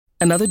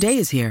Another day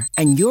is here,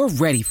 and you're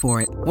ready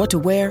for it. What to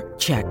wear?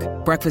 Check.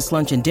 Breakfast,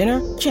 lunch, and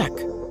dinner? Check.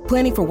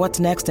 Planning for what's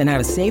next and how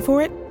to save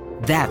for it?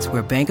 That's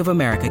where Bank of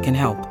America can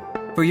help.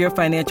 For your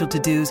financial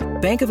to-dos,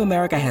 Bank of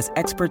America has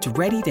experts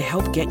ready to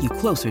help get you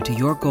closer to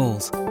your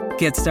goals.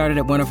 Get started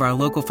at one of our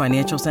local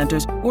financial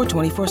centers or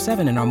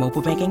 24/7 in our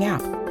mobile banking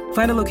app.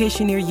 Find a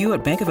location near you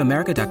at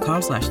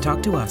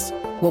bankofamerica.com/talktous.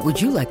 What would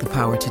you like the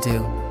power to do?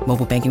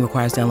 Mobile banking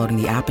requires downloading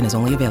the app and is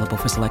only available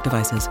for select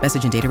devices.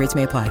 Message and data rates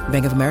may apply.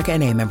 Bank of America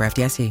N.A., member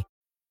FDIC.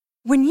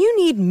 When you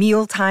need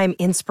mealtime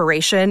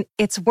inspiration,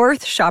 it's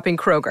worth shopping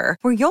Kroger,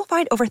 where you'll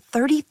find over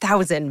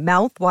 30,000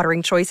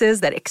 mouth-watering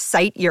choices that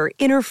excite your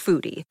inner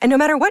foodie. And no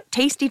matter what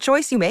tasty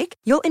choice you make,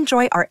 you'll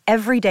enjoy our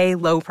everyday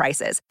low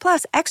prices,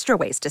 plus extra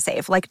ways to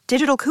save, like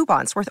digital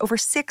coupons worth over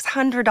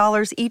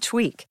 $600 each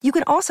week. You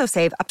can also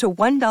save up to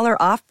 $1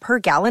 off per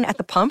gallon at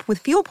the pump with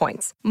fuel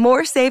points.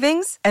 More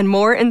savings and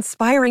more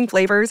inspiring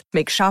flavors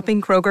make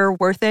shopping Kroger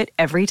worth it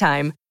every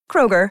time.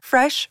 Kroger,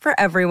 fresh for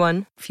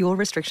everyone. Fuel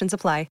restrictions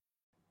apply.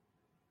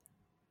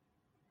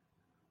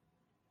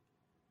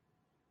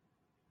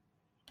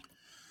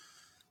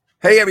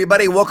 Hey,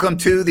 everybody. Welcome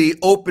to the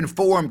Open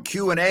Forum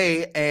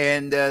Q&A.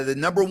 And the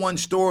number one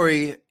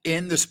story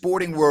in the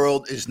sporting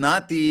world is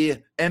not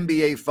the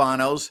NBA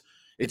Finals.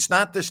 It's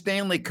not the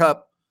Stanley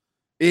Cup.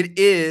 It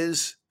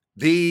is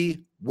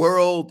the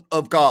world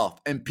of golf.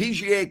 And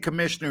PGA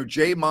Commissioner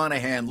Jay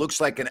Monahan looks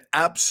like an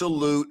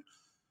absolute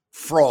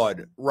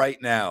fraud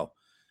right now.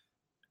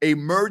 A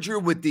merger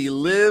with the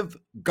LIV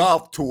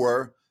Golf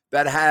Tour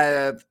that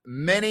have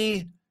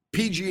many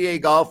PGA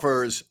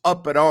golfers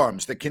up at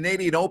arms. The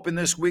Canadian Open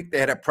this week, they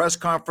had a press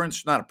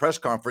conference, not a press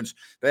conference.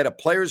 They had a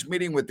players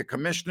meeting with the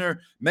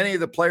commissioner. Many of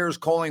the players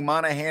calling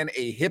Monahan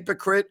a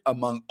hypocrite,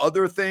 among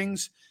other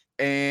things.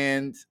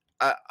 And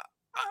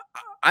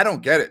I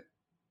don't get it.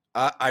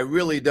 I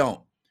really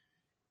don't.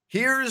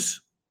 Here's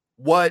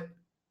what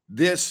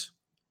this,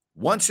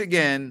 once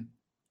again,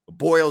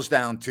 boils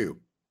down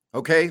to,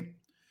 okay?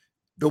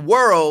 The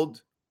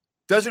world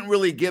doesn't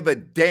really give a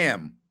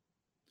damn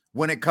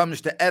when it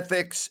comes to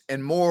ethics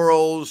and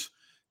morals.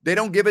 They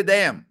don't give a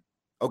damn,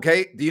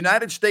 okay? The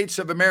United States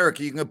of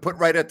America, you can put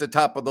right at the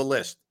top of the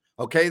list,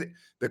 okay?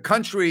 The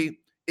country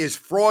is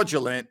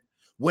fraudulent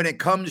when it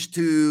comes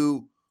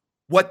to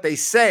what they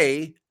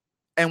say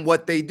and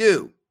what they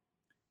do.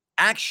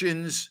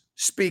 Actions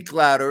speak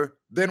louder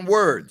than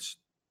words.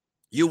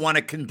 You want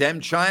to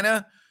condemn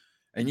China,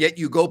 and yet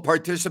you go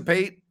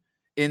participate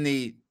in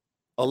the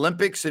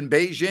Olympics in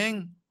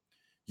Beijing.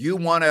 You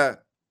want to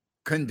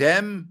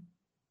condemn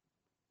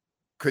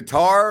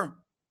Qatar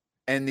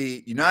and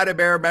the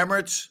United Arab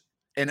Emirates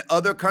and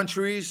other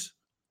countries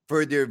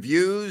for their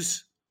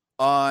views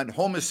on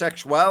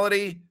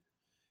homosexuality,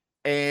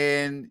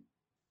 and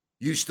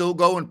you still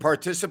go and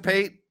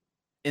participate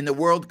in the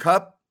World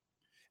Cup.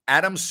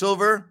 Adam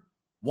Silver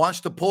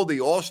wants to pull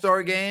the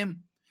All-Star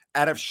game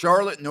out of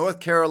Charlotte, North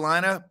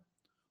Carolina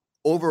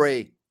over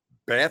a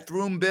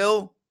bathroom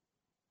bill,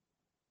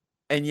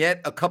 and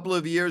yet a couple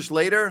of years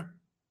later,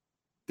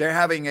 they're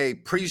having a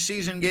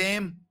preseason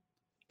game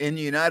in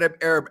the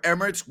United Arab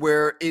Emirates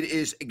where it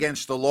is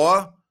against the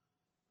law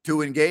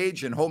to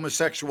engage in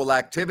homosexual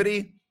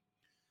activity.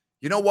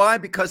 You know why?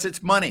 Because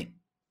it's money.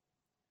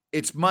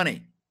 It's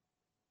money.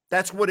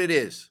 That's what it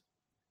is.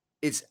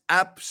 It's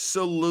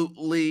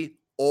absolutely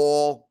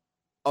all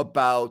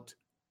about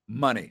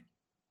money.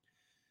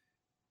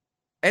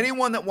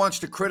 Anyone that wants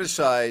to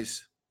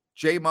criticize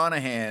Jay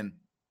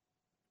Monahan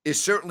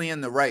is certainly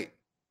in the right.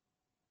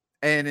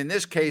 And in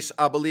this case,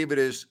 I believe it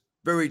is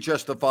very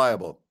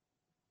justifiable.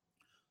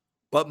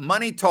 But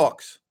money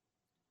talks.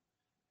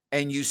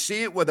 And you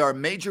see it with our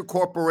major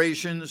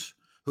corporations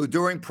who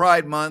during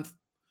Pride Month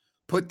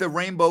put the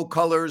rainbow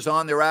colors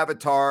on their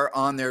avatar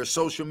on their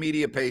social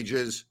media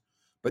pages,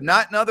 but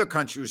not in other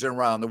countries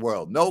around the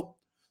world. Nope.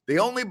 They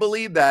only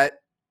believe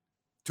that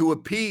to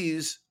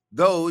appease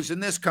those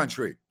in this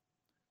country.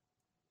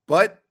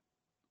 But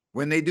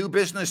when they do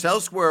business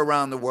elsewhere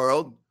around the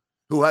world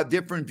who have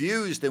different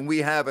views than we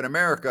have in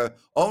America,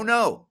 oh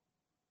no,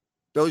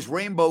 those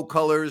rainbow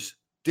colors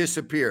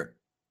disappear.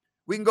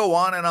 We can go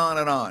on and on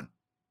and on.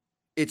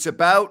 It's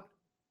about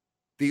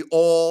the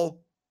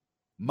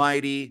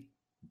almighty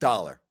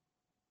dollar.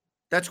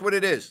 That's what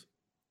it is.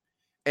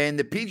 And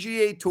the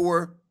PGA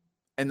Tour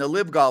and the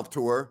LIV Golf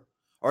Tour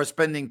are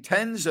spending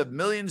tens of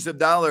millions of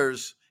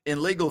dollars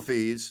in legal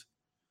fees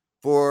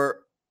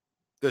for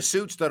the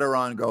suits that are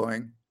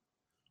ongoing,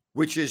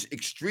 which is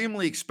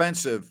extremely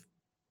expensive.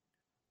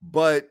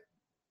 But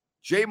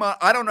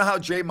I don't know how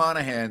Jay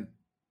Monahan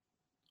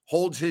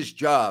holds his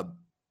job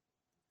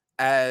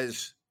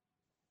as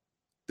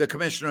the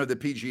commissioner of the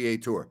PGA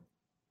Tour.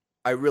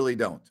 I really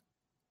don't.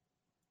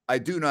 I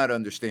do not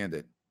understand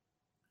it.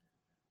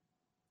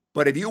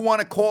 But if you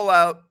want to call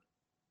out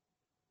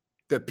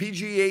the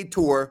PGA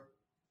Tour,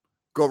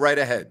 go right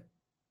ahead.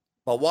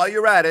 But while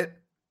you're at it,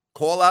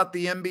 call out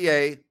the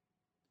NBA,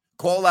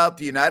 call out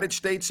the United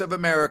States of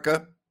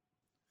America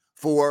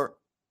for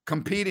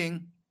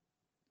competing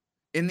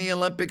in the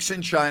Olympics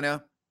in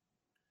China,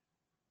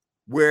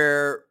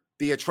 where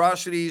The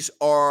atrocities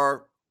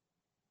are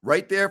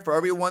right there for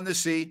everyone to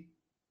see.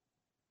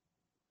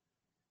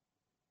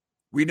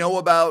 We know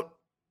about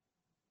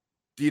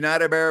the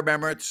United Arab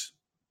Emirates.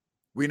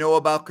 We know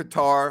about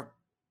Qatar.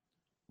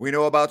 We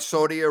know about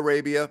Saudi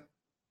Arabia,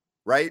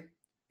 right?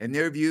 And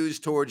their views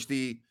towards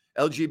the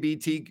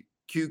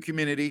LGBTQ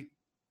community.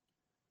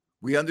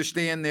 We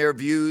understand their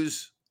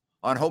views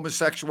on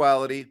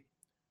homosexuality.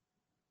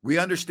 We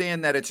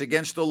understand that it's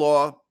against the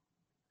law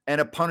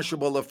and a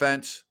punishable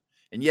offense.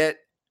 And yet,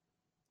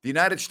 the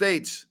United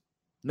States,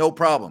 no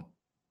problem.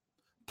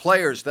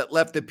 Players that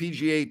left the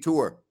PGA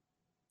Tour,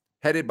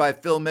 headed by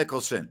Phil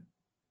Mickelson,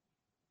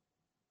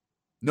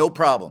 no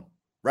problem,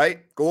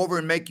 right? Go over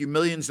and make you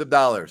millions of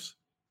dollars.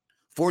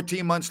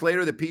 14 months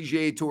later, the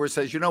PGA Tour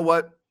says, you know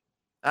what?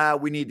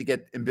 We need to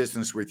get in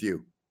business with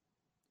you.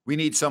 We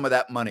need some of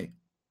that money.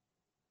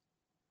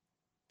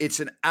 It's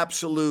an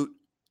absolute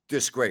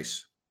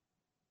disgrace.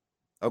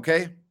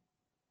 Okay?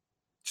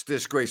 It's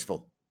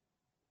disgraceful.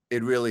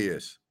 It really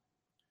is.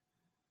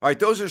 All right,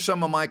 those are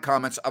some of my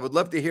comments. I would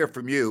love to hear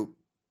from you.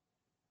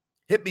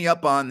 Hit me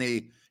up on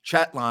the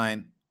chat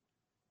line,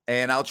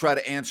 and I'll try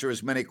to answer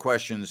as many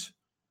questions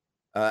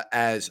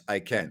as I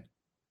can.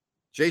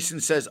 Jason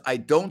says, I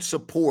don't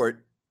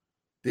support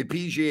the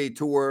PGA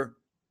Tour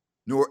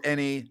nor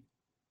any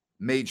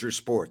major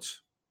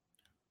sports.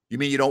 You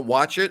mean you don't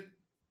watch it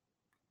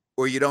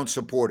or you don't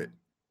support it?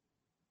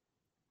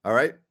 All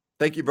right.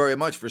 Thank you very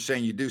much for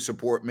saying you do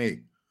support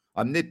me.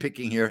 I'm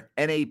nitpicking here,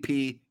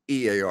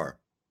 NAPEAR.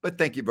 But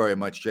thank you very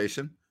much,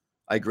 Jason.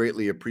 I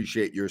greatly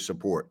appreciate your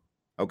support.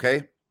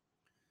 Okay?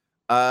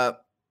 I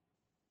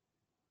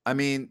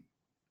mean,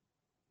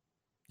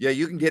 yeah,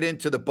 you can get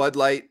into the Bud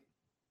Light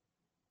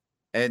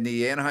and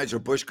the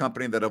Anheuser-Busch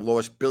company that have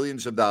lost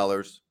billions of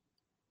dollars.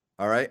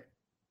 All right?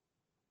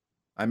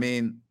 I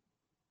mean,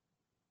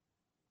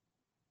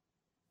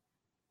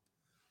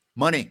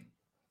 money.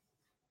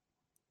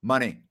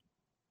 Money.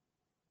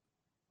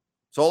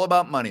 It's all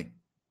about money.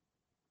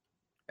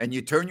 And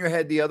you turn your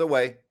head the other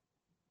way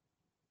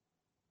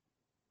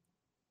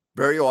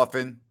very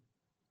often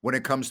when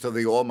it comes to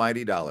the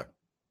almighty dollar.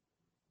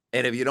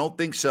 And if you don't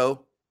think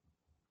so,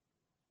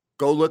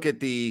 go look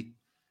at the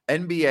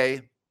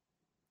NBA,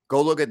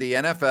 go look at the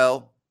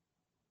NFL,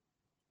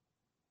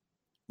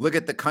 look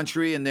at the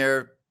country and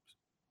their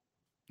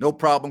no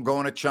problem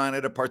going to China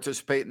to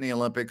participate in the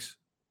Olympics.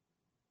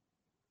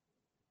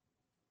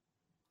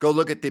 Go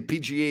look at the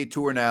PGA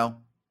Tour now.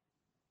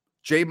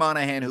 Jay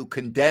Monahan, who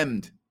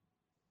condemned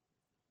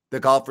the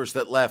golfers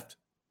that left,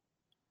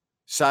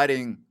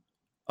 citing,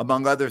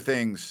 among other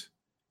things,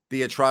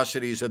 the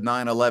atrocities of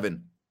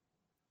 9/11.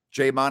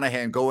 Jay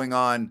Monahan going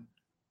on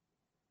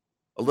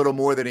a little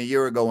more than a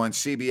year ago on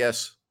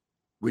CBS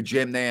with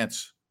Jim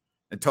Nantz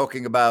and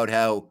talking about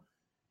how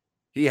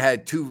he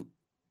had two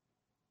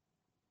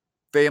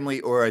friends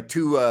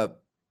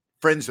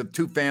of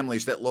two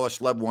families that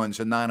lost loved ones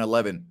in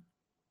 9/11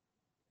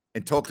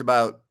 and talked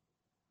about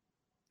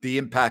the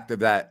impact of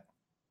that.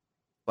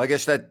 Well, I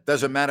guess that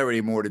doesn't matter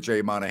anymore to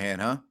Jay Monahan,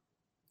 huh?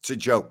 It's a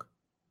joke.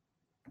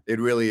 It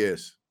really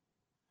is.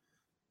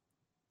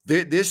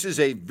 This is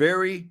a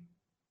very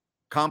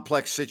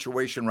complex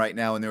situation right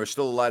now, and there are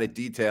still a lot of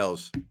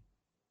details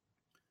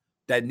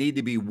that need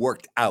to be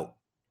worked out.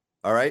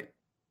 All right?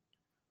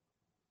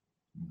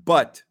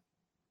 But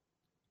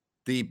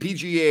the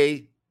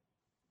PGA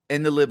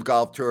and the LIV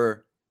Golf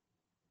Tour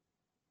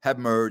have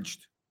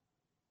merged,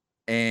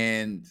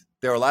 and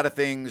there are a lot of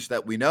things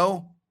that we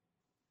know,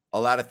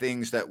 a lot of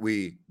things that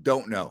we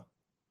don't know.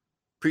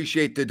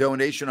 Appreciate the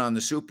donation on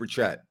the Super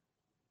Chat.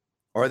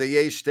 Are the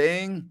A's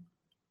staying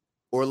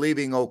or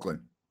leaving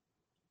Oakland?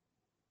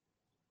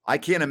 I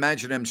can't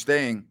imagine them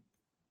staying.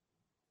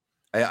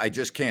 I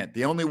just can't.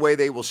 The only way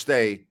they will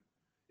stay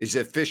is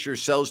if Fisher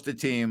sells the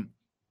team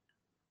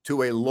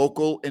to a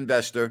local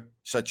investor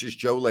such as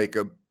Joe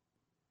Lacob.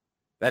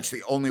 That's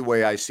the only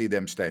way I see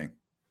them staying.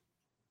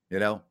 You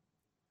know?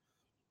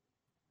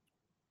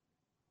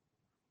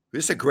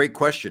 This is a great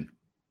question.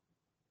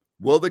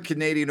 Will the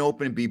Canadian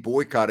Open be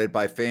boycotted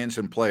by fans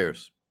and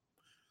players?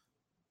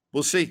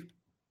 We'll see.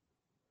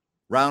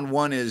 Round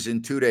 1 is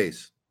in 2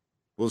 days.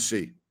 We'll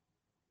see.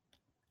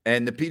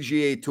 And the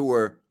PGA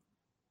Tour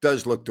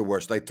does look the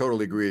worst. I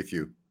totally agree with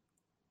you.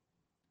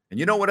 And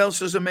you know what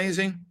else is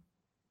amazing?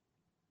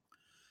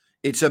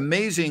 It's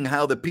amazing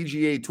how the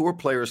PGA Tour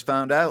players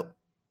found out.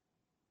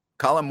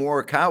 Colin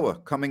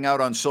Morikawa coming out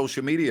on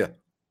social media.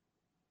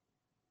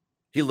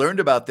 He learned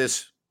about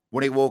this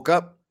when he woke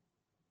up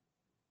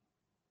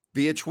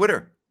via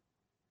Twitter.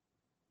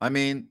 I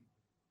mean,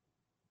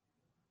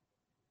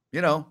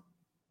 you know.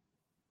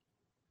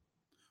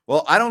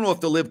 Well, I don't know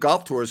if the LIV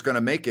Golf Tour is going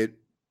to make it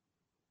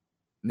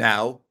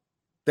now.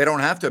 They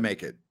don't have to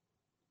make it.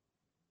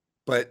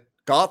 But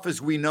golf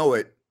as we know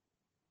it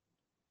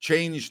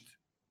changed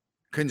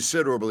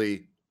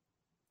considerably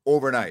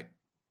overnight.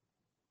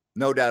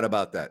 No doubt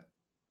about that.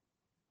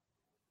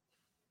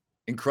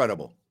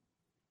 Incredible.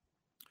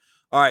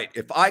 All right,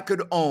 if I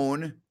could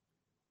own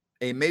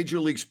a major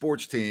league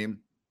sports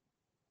team,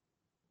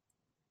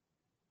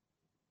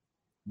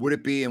 would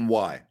it be and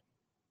why?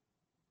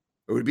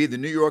 It would be the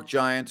New York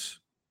Giants.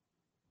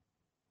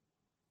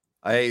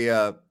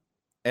 I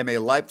am a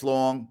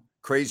lifelong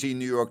crazy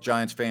New York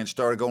Giants fan.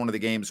 Started going to the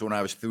games when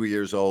I was 3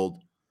 years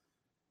old.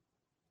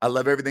 I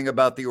love everything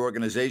about the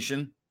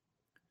organization.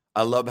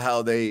 I love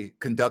how they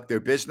conduct their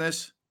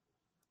business.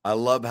 I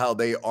love how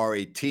they are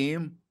a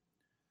team.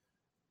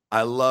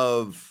 I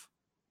love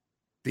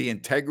the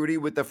integrity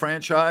with the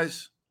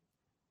franchise.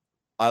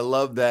 I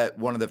love that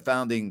one of the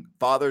founding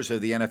fathers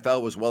of the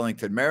NFL was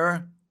Wellington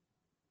Mara,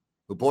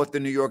 who bought the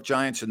New York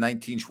Giants in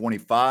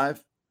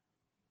 1925.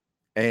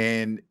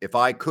 And if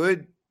I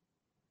could,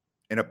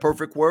 in a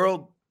perfect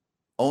world,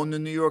 own the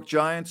New York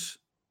Giants,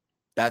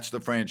 that's the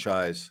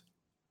franchise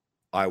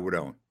I would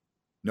own.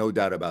 No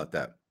doubt about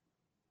that.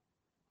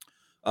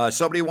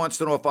 Somebody wants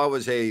to know if I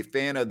was a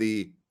fan of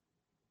the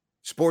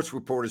Sports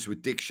Reporters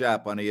with Dick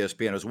Schaap on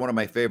ESPN. It was one of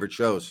my favorite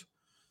shows.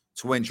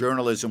 It's when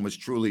journalism was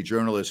truly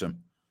journalism.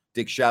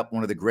 Dick Schaap,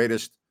 one of the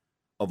greatest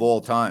of all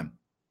time.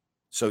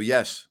 So,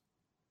 yes,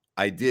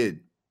 I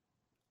did.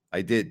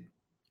 I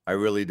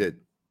really did.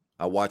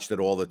 I watched it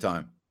all the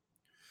time.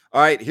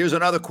 All right, here's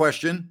another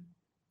question.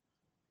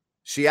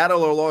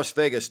 Seattle or Las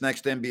Vegas,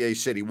 next NBA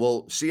city?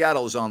 Well,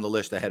 Seattle is on the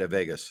list ahead of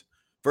Vegas.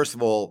 First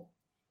of all,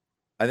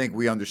 I think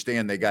we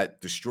understand they got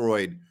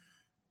destroyed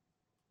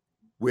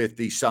with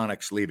the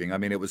Sonics leaving. I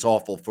mean, it was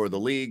awful for the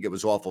league. It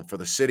was awful for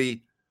the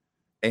city.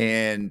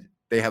 And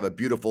they have a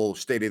beautiful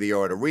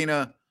state-of-the-art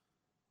arena.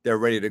 They're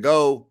ready to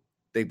go.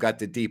 They've got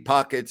the deep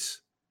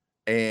pockets.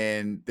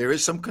 And there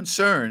is some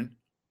concern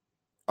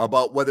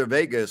about whether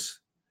Vegas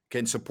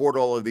can support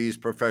all of these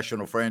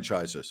professional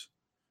franchises.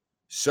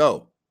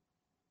 So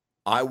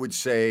I would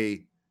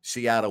say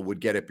Seattle would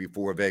get it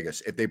before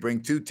Vegas. If they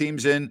bring two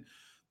teams in,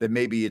 then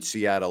maybe it's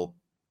Seattle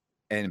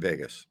and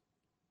Vegas.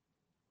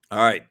 All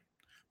right.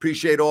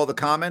 Appreciate all the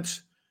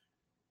comments.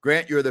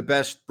 Grant, you're the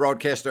best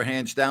broadcaster,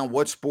 hands down.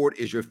 What sport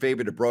is your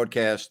favorite to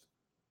broadcast?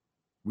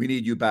 We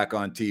need you back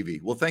on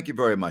TV. Well, thank you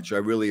very much. I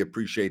really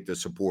appreciate the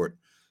support.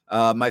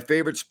 My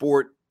favorite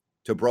sport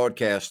to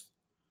broadcast,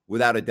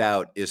 without a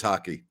doubt, is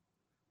hockey.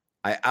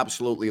 I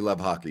absolutely love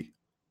hockey.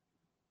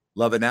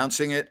 Love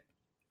announcing it.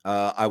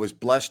 I was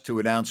blessed to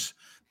announce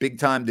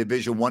big-time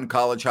Division I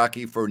college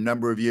hockey for a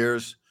number of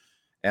years.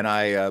 And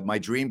my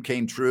dream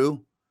came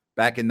true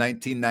back in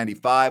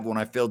 1995 when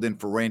I filled in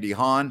for Randy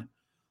Hahn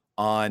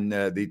on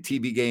the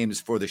TV games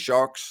for the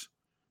Sharks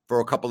for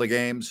a couple of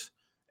games.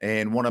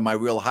 And one of my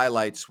real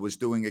highlights was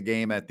doing a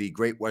game at the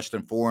Great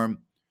Western Forum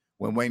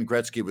when Wayne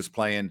Gretzky was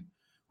playing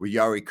with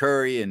Yari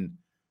Curry. And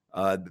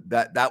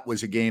that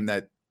was a game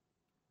that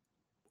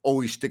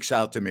always sticks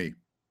out to me.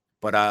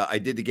 But I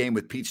did the game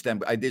with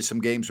I did some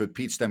games with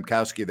Pete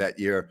Stemkowski that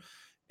year.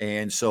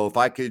 And so if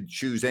I could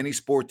choose any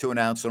sport to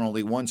announce and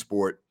only one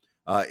sport,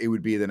 it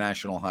would be the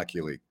National Hockey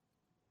League.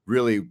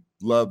 Really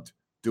loved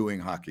doing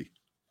hockey.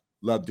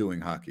 Loved doing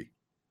hockey.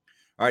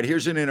 All right,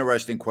 here's an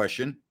interesting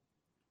question.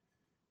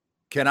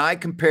 Can I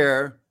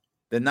compare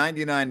the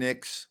 99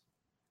 Knicks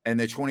and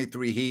the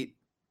 23 Heat?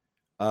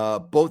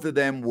 Both of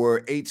them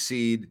were 8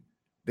 seed.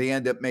 They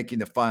end up making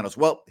the finals.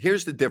 Well,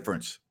 here's the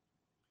difference.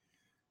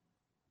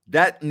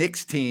 That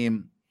Knicks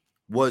team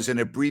was an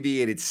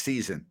abbreviated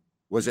season,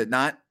 was it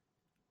not?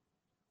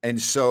 And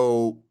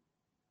so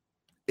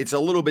it's a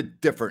little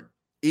bit different.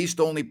 East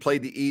only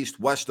played the East.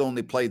 West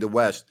only played the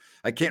West.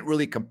 I can't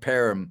really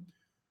compare them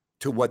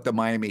to what the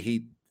Miami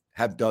Heat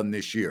have done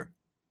this year.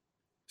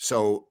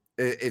 So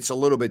it's a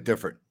little bit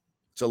different.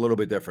 It's a little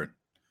bit different.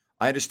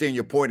 I understand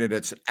your point, and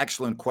it's an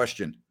excellent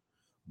question,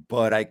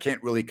 but I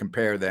can't really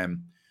compare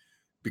them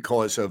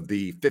because of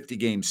the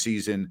 50-game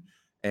season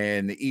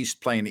and the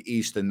East playing the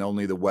East and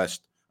only the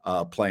West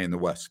playing the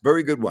West.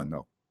 Very good one,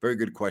 though. Very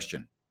good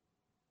question.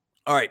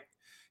 All right.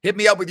 Hit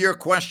me up with your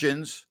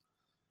questions.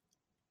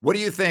 What do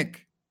you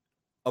think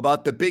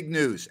about the big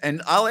news?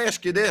 And I'll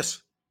ask you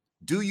this.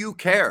 Do you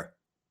care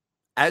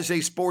as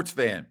a sports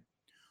fan?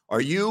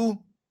 Are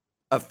you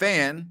a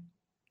fan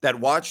that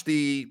watched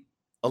the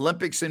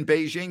Olympics in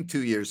Beijing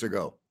 2 years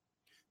ago?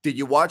 Did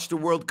you watch the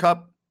World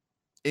Cup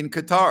in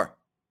Qatar?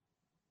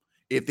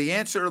 If the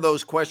answer to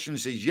those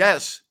questions is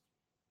yes,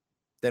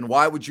 then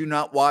why would you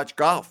not watch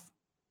golf?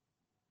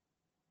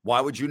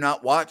 Why would you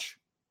not watch?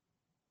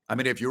 I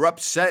mean, if you're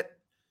upset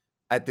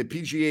at the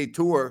PGA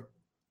Tour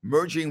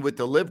merging with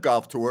the Live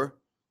Golf Tour,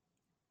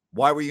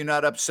 why were you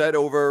not upset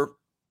over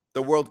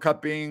the World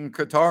Cup being in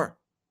Qatar?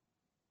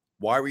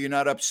 Why were you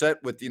not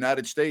upset with the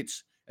United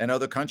States and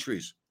other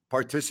countries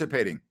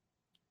participating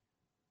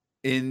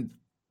in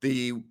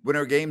the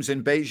Winter Games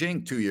in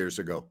Beijing 2 years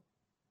ago?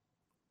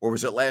 Or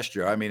was it last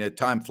year? I mean,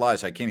 time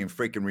flies. I can't even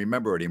freaking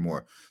remember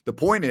anymore. The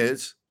point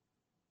is,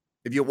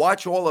 if you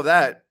watch all of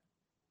that,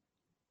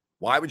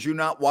 why would you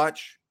not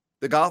watch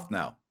the golf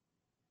now?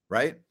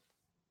 Right?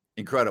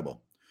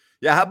 Incredible.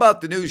 Yeah, how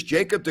about the news?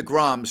 Jacob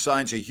deGrom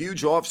signs a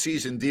huge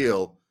offseason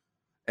deal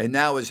and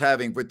now is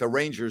having with the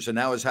Rangers and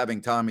now is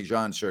having Tommy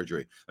John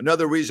surgery.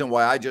 Another reason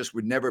why I just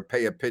would never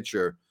pay a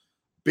pitcher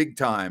big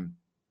time,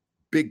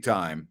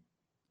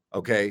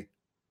 okay?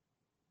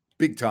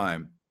 Big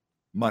time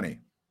money.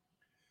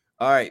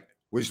 All right.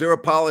 Was there a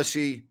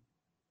policy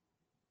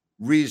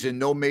reason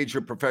no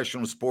major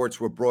professional sports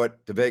were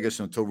brought to Vegas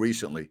until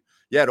recently?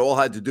 Yeah, it all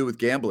had to do with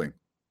gambling.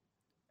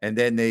 And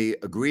then they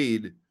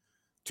agreed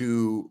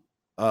to,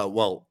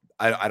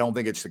 I don't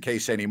think it's the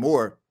case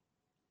anymore,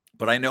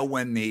 but I know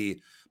when the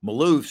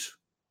Maloofs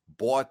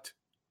bought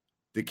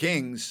the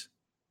Kings,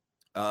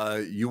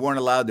 you weren't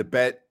allowed to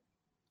bet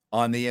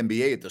on the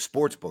NBA at the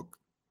sports book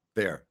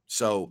there.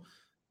 So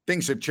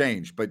things have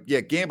changed. But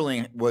yeah,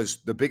 gambling was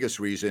the biggest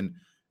reason.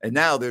 And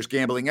now there's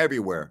gambling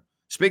everywhere.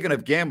 Speaking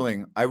of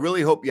gambling, I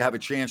really hope you have a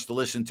chance to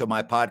listen to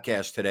my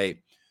podcast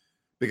today,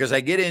 because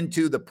I get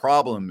into the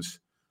problems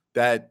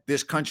that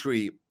this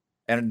country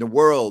and the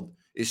world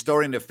is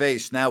starting to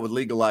face now with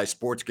legalized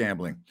sports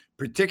gambling,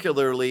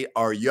 particularly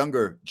our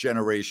younger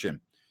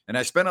generation. And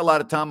I spent a lot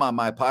of time on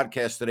my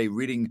podcast today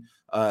reading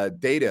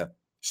data,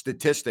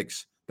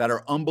 statistics that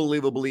are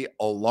unbelievably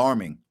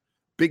alarming,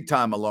 big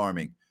time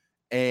alarming.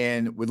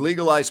 And with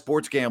legalized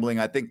sports gambling,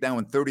 I think now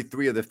in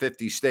 33 of the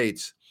 50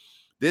 states,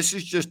 this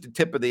is just the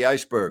tip of the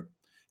iceberg.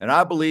 And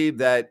I believe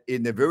that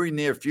in the very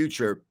near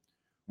future,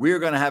 we are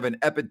going to have an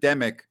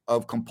epidemic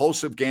of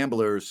compulsive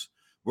gamblers.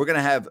 We're going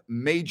to have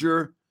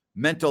major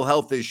mental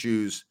health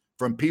issues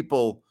from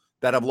people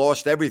that have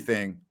lost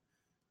everything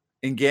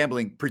in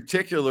gambling,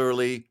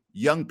 particularly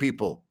young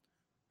people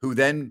who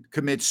then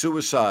commit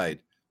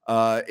suicide.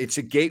 It's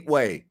a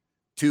gateway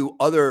to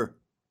other,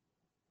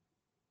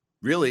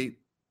 really,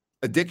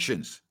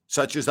 addictions,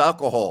 such as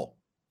alcohol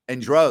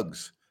and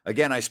drugs.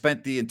 Again, I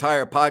spent the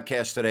entire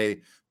podcast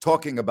today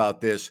talking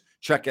about this.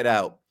 Check it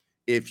out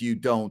if you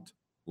don't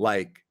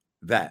like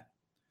that.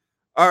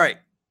 All right.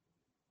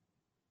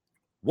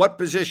 What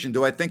position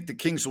do I think the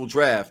Kings will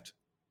draft?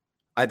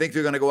 I think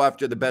they're going to go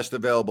after the best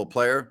available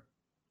player.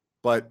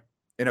 But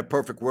in a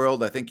perfect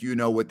world, I think you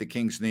know what the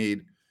Kings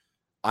need.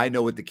 I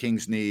know what the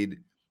Kings need.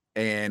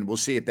 And we'll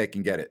see if they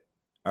can get it.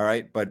 All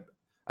right. But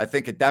I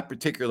think at that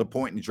particular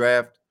point in the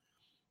draft,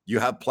 you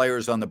have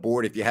players on the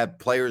board. If you have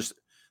players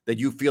that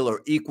you feel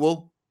are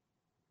equal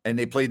and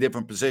they play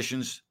different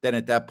positions, then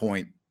at that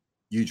point,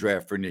 you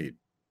draft for need.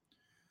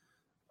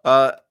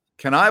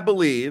 Can I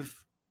believe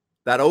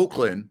that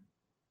Oakland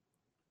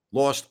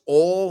lost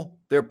all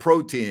their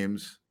pro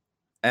teams,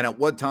 and at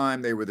one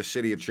time they were the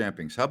city of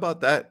champions? How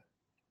about that?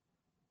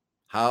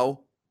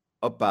 How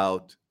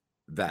about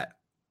that?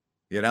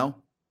 You know?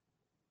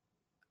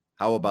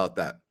 How about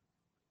that?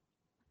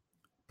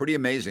 Pretty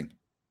amazing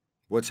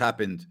what's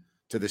happened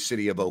to the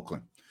city of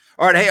Oakland.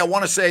 All right. Hey, I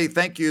want to say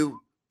thank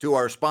you to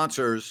our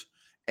sponsors,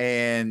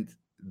 and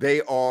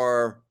they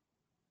are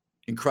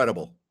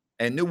incredible.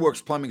 And New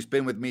Works Plumbing's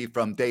been with me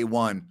from day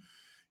one.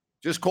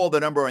 Just call the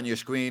number on your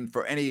screen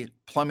for any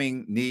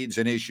plumbing needs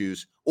and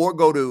issues, or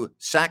go to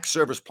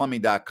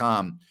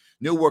sackserviceplumbing.com.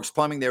 New Works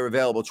Plumbing, they're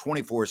available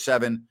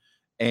 24/7,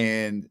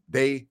 and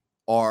they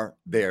are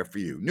there for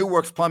you. New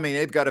Works Plumbing,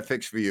 they've got a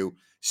fix for you.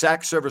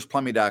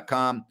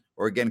 sackserviceplumbing.com,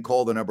 or again,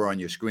 call the number on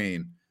your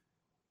screen,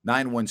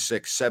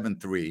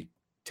 916-73-1010.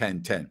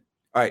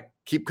 All right,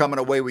 keep coming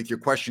away with your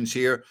questions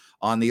here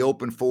on the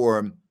open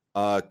forum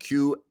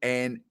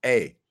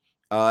Q&A.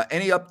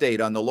 Any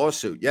update on the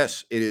lawsuit?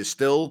 Yes, it is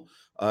still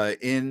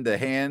in the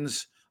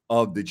hands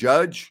of the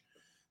judge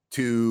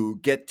to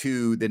get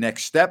to the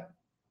next step.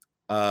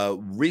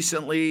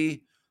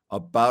 Recently,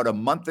 about a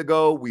month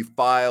ago, we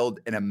filed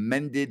an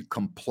amended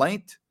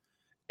complaint,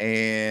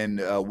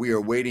 and we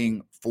are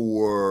waiting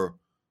for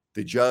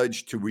the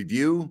judge to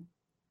review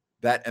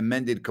that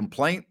amended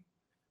complaint,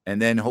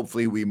 and then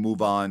hopefully we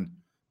move on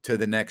to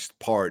the next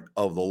part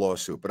of the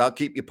lawsuit. But I'll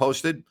keep you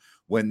posted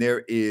when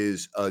there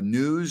is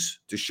news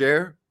to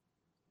share.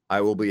 I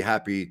will be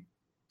happy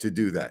to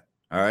do that.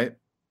 All right.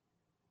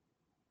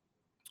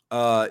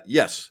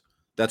 Yes,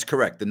 that's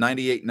correct. The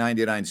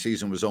 98-99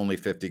 season was only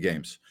 50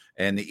 games,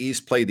 and the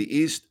East played the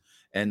East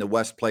and the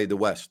West played the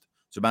West.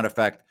 As a matter of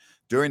fact,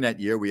 during that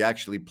year, we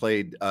actually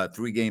played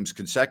 3 games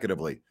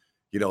consecutively.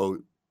 You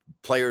know,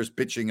 players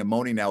bitching and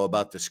moaning now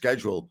about the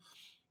schedule.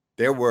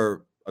 There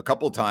were a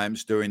couple of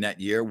times during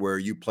that year where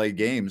you play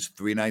games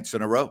 3 nights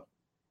in a row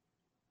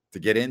to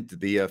get into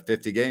the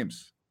 50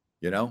 games,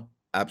 you know?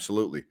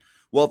 Absolutely.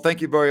 Well,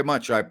 thank you very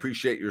much. I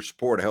appreciate your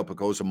support. I hope it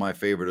goes in my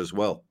favor as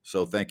well.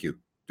 So thank you.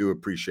 Do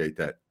appreciate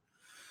that.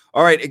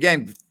 All right.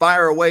 Again,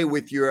 fire away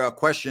with your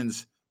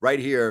questions right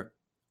here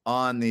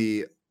on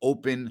the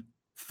open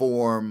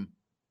forum,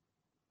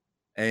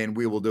 and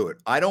we will do it.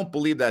 I don't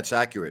believe that's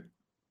accurate.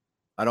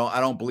 I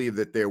don't believe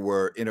that there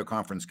were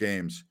interconference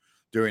games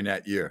during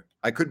that year.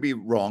 I could be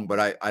wrong, but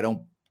I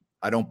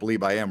don't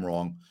believe I am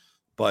wrong,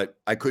 but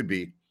I could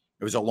be.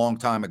 It was a long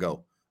time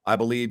ago. I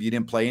believe you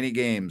didn't play any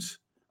games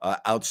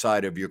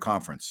outside of your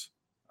conference.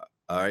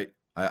 All right.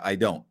 I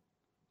don't.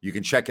 You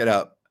can check it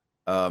out.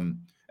 And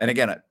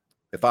again,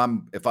 if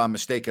I'm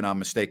mistaken, I'm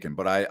mistaken,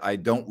 but I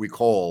don't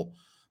recall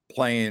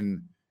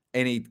playing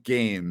any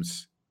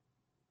games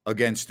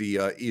against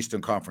the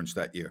Eastern Conference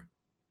that year.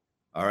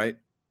 All right.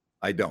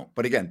 I don't.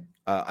 But again,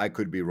 I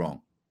could be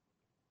wrong.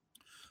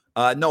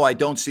 No, I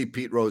don't see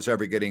Pete Rose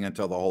ever getting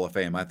into the Hall of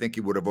Fame. I think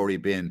he would have already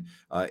been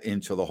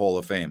into the Hall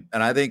of Fame.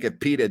 And I think if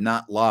Pete had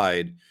not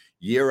lied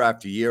year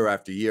after year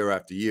after year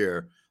after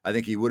year, I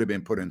think he would have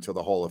been put into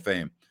the Hall of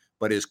Fame.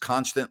 But his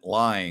constant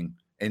lying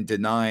and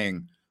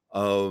denying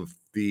of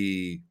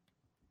the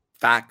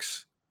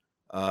facts,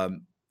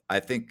 I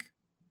think,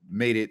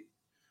 made it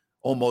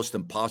almost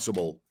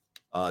impossible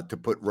to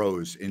put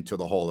Rose into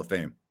the Hall of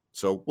Fame.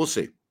 So we'll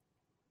see.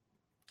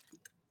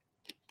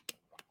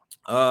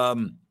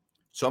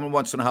 Someone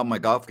wants to know how my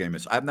golf game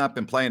is. I've not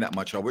been playing that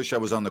much. I wish I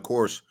was on the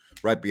course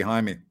right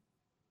behind me.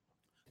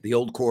 The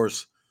old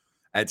course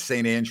at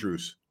St.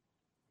 Andrews,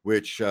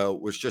 which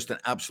was just an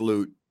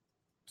absolute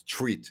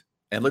treat.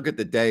 And look at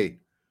the day,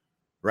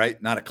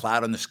 right? Not a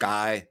cloud in the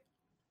sky.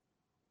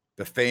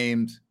 The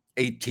famed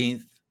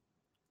 18th,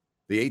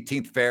 the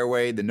 18th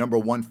fairway, the number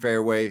one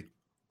fairway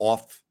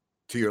off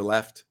to your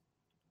left.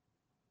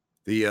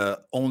 The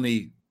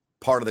only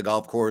part of the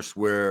golf course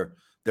where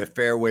the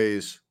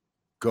fairways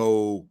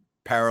go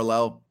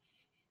parallel,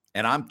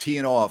 and I'm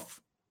teeing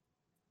off,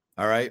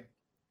 all right?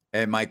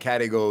 And my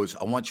caddy goes,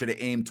 I want you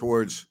to aim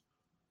towards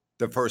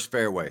the first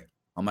fairway.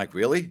 I'm like,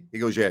 really? He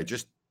goes, yeah,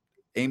 just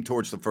aim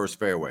towards the first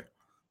fairway.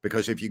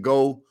 Because if you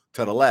go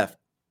to the left,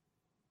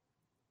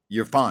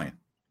 you're fine.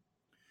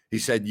 He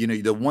said, you know,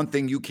 the one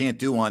thing you can't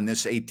do on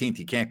this 18th,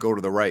 you can't go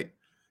to the right.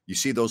 You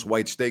see those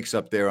white stakes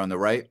up there on the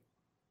right?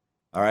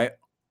 All right?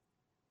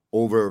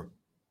 Over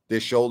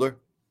this shoulder?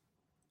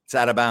 It's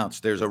out of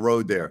bounds. There's a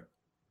road there.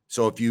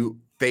 So if you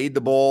fade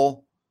the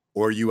ball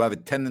or you have a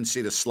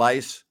tendency to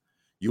slice,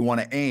 you want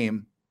to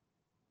aim,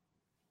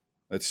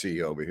 let's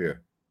see over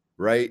here,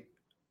 right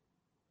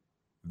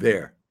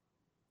there.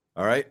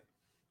 All right?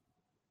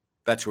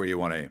 That's where you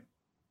want to aim.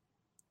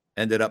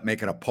 Ended up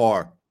making a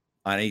par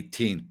on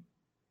 18.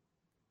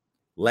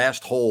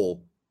 Last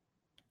hole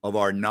of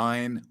our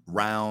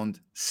 9-round,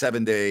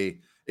 7-day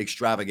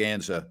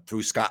extravaganza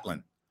through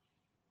Scotland.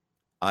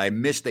 I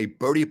missed a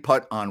birdie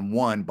putt on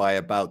one by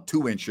about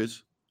 2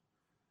 inches,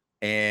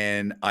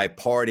 and I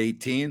parred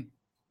 18.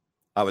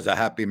 I was a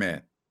happy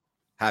man.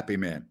 Happy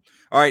man.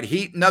 All right,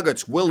 Heat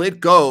Nuggets. Will it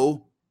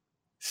go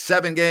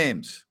 7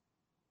 games?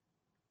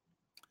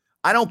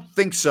 I don't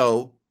think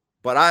so,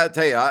 but I'll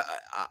tell you,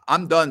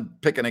 I'm done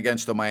picking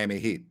against the Miami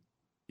Heat.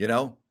 You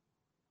know,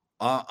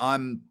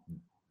 I'm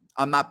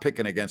not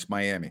picking against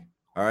Miami.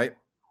 All right.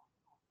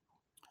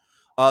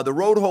 The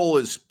road hole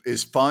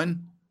is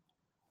fun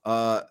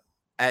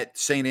at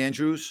St.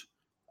 Andrews.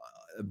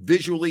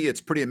 Visually,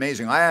 it's pretty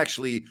amazing. I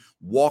actually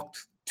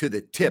walked to the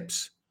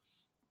tips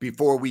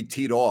before we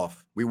teed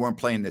off. We weren't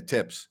playing the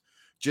tips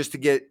just to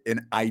get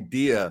an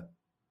idea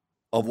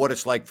of what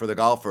it's like for the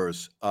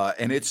golfers.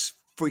 And it's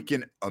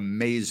freaking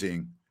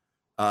amazing.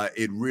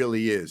 It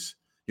really is.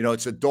 You know,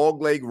 it's a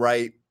dogleg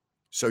right,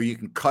 so you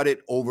can cut it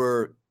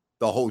over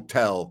the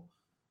hotel,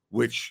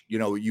 which, you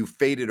know, you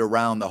fade it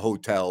around the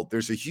hotel.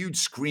 There's a huge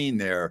screen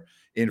there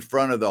in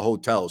front of the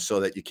hotel so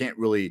that you can't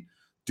really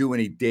do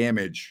any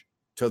damage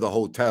to the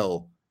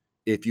hotel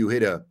if you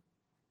hit a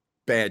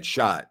bad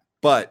shot.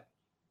 But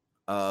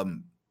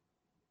the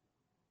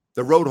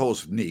road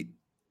hole's neat.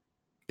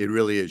 It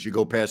really is. You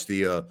go past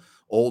the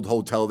old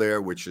hotel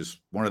there, which is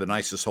one of the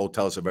nicest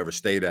hotels I've ever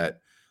stayed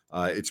at.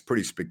 It's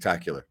pretty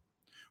spectacular.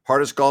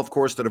 Hardest golf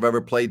course that I've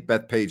ever played,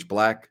 Bethpage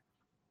Black.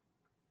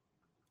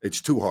 It's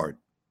too hard.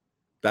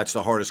 That's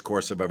the hardest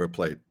course I've ever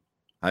played.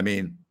 I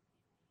mean,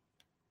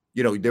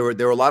 you know,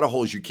 there are a lot of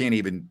holes you can't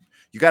even,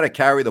 you got to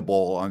carry the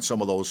ball on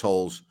some of those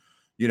holes,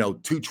 you know,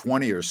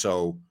 220 or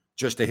so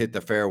just to hit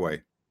the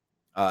fairway.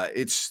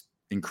 It's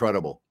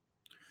incredible.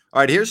 All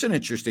right, here's an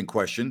interesting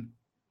question.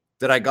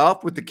 Did I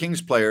golf with the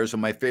Kings players?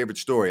 And my favorite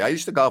story. I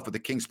used to golf with the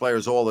Kings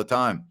players all the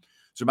time.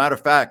 As a matter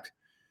of fact,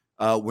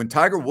 when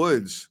Tiger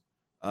Woods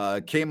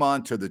came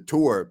on to the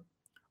tour,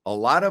 a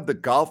lot of the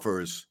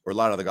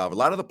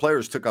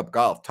players took up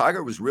golf.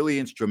 Tiger was really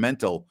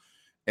instrumental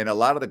in a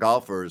lot of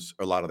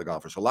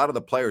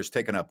the players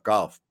taking up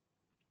golf.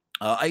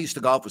 I used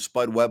to golf with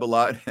Spud Webb a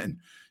lot, and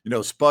you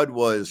know, Spud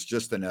was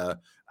just an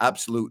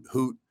absolute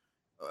hoot.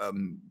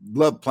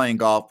 Loved playing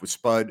golf with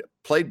Spud.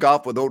 Played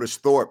golf with Otis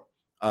Thorpe,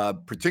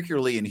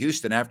 particularly in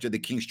Houston after the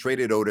Kings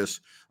traded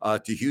Otis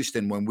to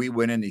Houston. When we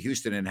went into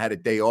Houston and had a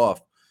day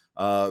off,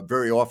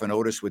 very often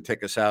Otis would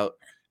take us out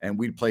and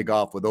we'd play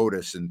golf with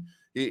Otis. And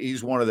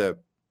he's one of the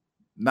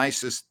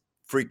nicest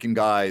freaking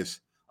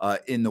guys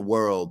in the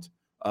world.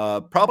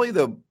 Probably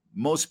the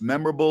most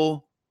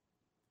memorable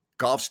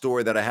golf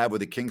story that I have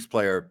with a Kings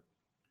player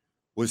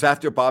was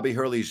after Bobby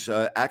Hurley's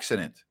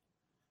accident.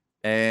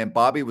 And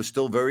Bobby was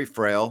still very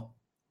frail.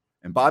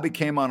 And Bobby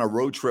came on a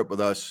road trip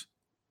with us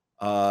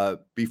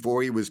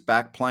before he was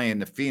back playing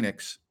the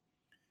Phoenix.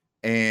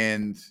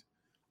 And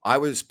I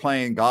was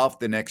playing golf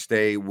the next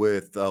day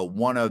with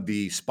one of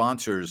the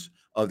sponsors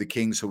of the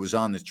Kings who was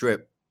on the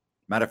trip.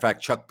 Matter of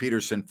fact, Chuck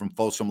Peterson from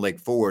Folsom Lake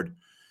Ford.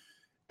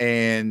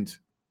 And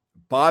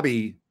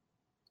Bobby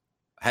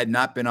had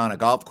not been on a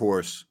golf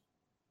course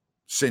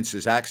since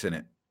his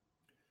accident.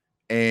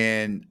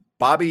 And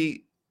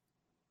Bobby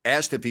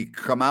asked if he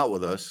could come out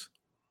with us.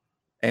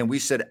 And we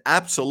said,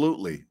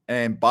 absolutely.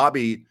 And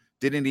Bobby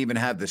didn't even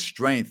have the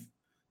strength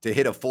to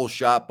hit a full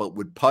shot, but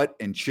would putt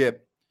and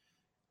chip.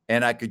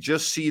 And I could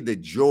just see the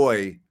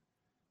joy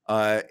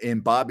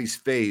in Bobby's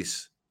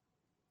face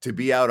to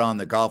be out on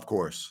the golf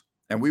course.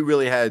 And we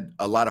really had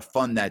a lot of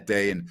fun that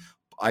day. And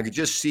I could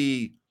just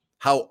see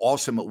how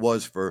awesome it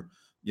was for,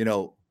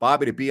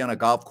 Bobby to be on a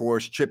golf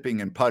course,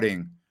 chipping and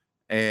putting.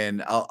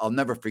 And I'll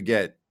never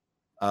forget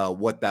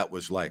what that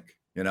was like.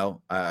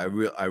 I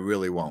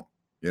really won't,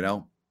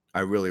 I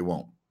really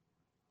won't.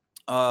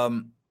 Are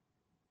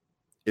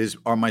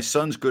my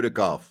sons good at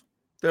golf?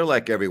 They're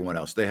like everyone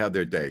else. They have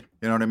their day.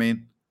 You know what I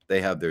mean?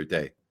 They have their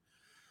day.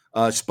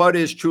 Spud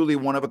is truly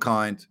one of a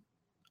kind.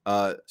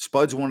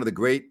 Spud's one of the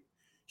great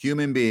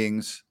human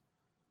beings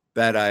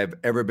that I've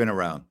ever been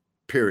around,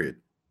 period.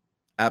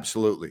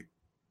 Absolutely.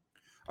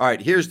 All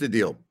right, here's the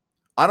deal.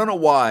 I don't know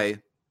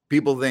why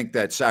people think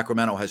that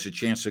Sacramento has a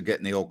chance of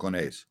getting the Oakland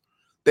A's.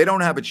 They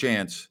don't have a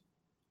chance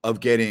of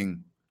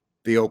getting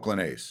the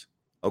Oakland A's,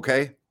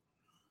 okay?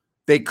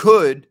 They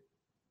could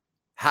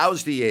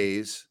house the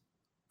A's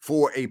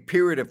for a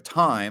period of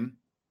time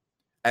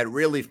at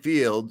Wrigley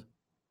Field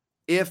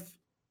if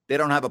they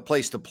don't have a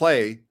place to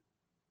play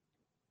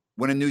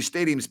when a new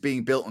stadium is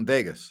being built in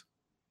Vegas.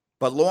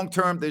 But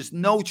long-term, there's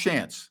no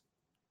chance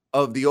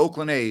of the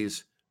Oakland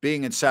A's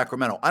being in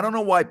Sacramento. I don't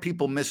know why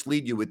people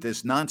mislead you with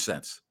this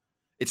nonsense.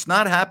 It's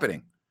not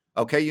happening,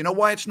 okay? You know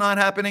why it's not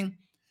happening?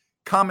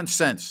 Common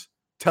sense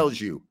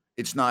tells you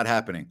it's not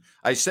happening.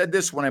 I said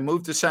this when I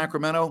moved to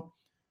Sacramento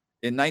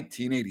in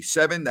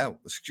 1987.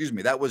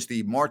 That was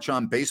the March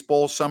on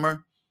Baseball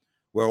summer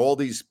where all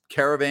these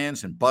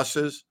caravans and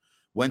buses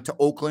went to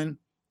Oakland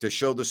to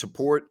show the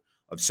support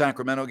of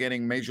Sacramento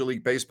getting Major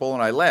League Baseball.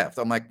 And I laughed.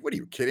 I'm like, what are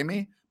you kidding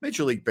me?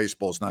 Major League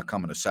Baseball is not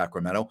coming to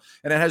Sacramento.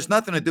 And it has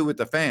nothing to do with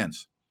the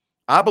fans.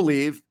 I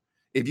believe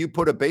if you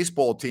put a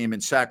baseball team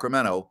in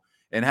Sacramento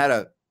and had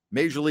a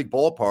Major League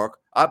ballpark,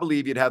 I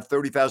believe you'd have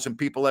 30,000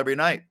 people every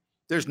night.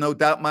 There's no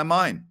doubt in my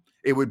mind.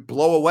 It would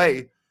blow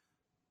away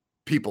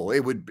people.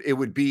 It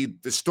would be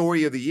the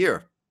story of the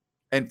year.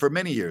 And for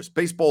many years,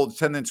 baseball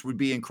attendance would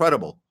be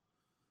incredible.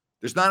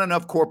 There's not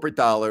enough corporate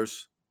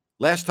dollars.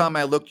 Last time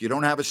I looked, you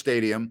don't have a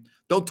stadium.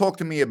 Don't talk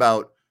to me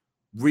about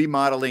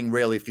remodeling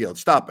Wrigley Field.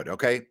 Stop it,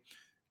 okay?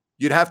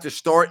 You'd have to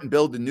start and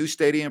build a new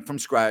stadium from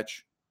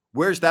scratch.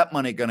 Where's that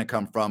money going to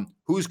come from?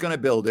 Who's going to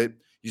build it?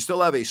 You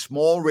still have a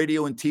small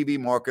radio and TV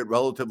market,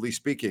 relatively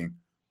speaking.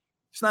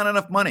 It's not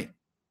enough money,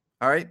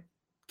 all right?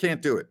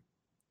 Can't do it.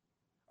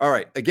 All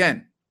right,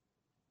 again.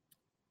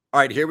 All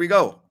right, here we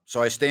go.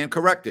 So I stand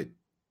corrected.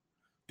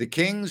 The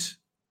Kings,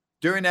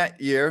 during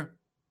that year,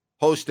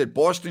 hosted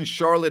Boston,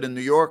 Charlotte, and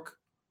New York,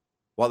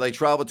 while they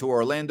traveled to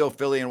Orlando,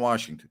 Philly, and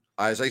Washington.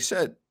 As I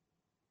said,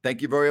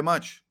 thank you very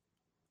much.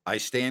 I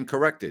stand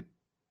corrected.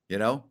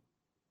 I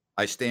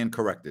stand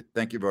corrected.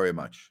 Thank you very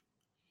much.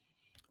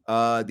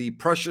 The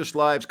Precious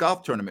Lives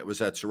Golf Tournament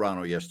was at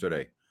Serrano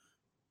yesterday.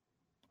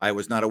 I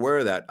was not aware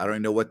of that. I don't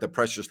even know what the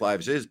Precious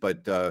Lives is,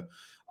 but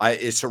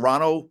is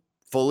Serrano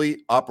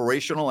fully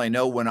operational? I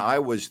know when I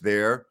was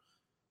there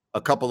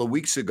a couple of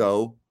weeks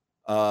ago,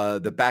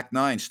 the back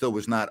nine still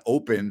was not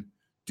open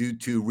due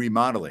to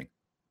remodeling.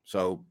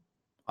 So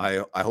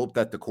I hope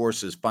that the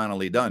course is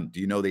finally done. Do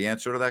you know the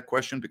answer to that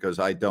question? Because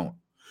I don't.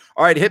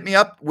 All right, hit me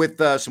up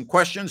with some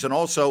questions. And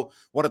also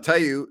want to tell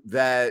you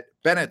that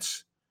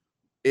Bennett's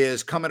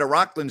is coming to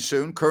Rockland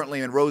soon,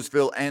 currently in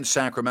Roseville and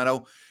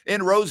Sacramento.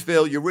 In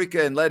Roseville,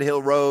 Eureka and Lead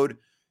Hill Road,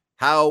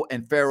 Howe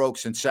and Fair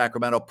Oaks in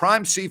Sacramento.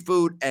 Prime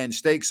seafood and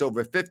steaks,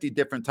 over 50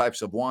 different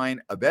types of wine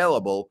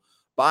available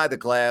by the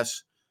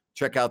glass.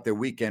 Check out their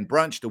weekend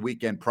brunch, the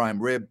weekend prime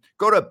rib.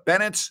 Go to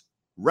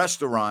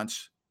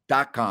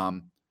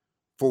Bennett'sRestaurants.com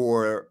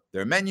for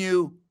their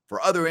menu, for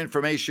other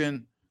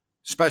information,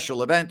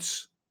 special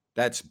events.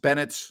 That's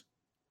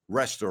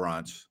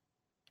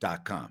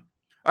Bennett'sRestaurants.com.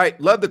 All right,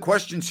 love the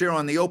questions here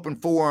on the open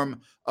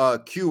forum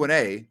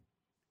Q&A.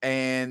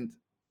 And,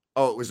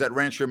 it was at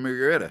Rancho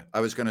Murrieta. I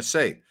was going to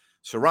say,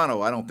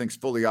 Serrano, I don't think is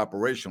fully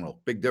operational.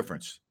 Big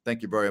difference.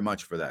 Thank you very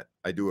much for that.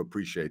 I do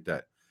appreciate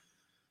that.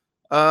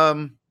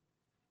 As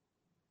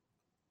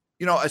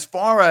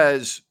far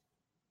as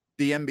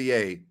the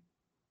NBA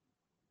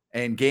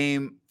and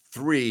Game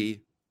 3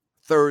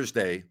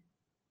 Thursday,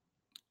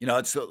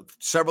 it's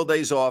several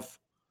days off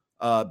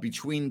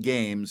between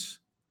games,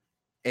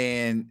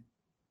 and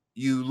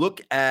you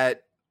look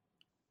at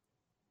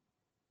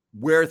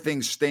where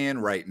things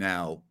stand right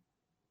now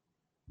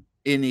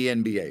in the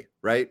NBA,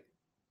 right?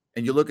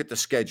 And you look at the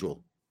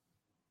schedule,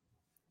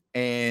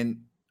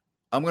 and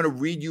I'm going to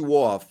read you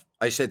off.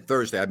 I said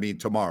Thursday, I mean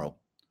tomorrow.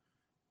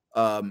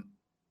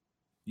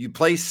 You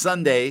play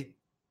Sunday,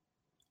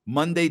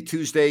 Monday,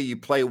 Tuesday, you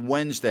play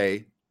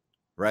Wednesday,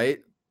 right?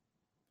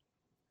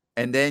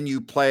 And then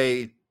you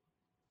play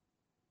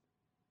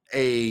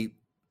and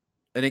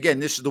again,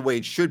 this is the way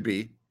it should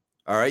be.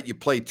 All right. You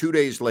play 2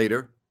 days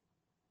later.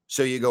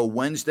 So you go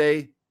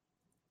Wednesday,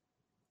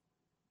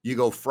 you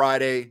go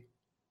Friday,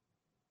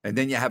 and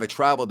then you have a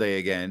travel day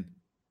again.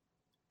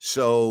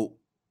 So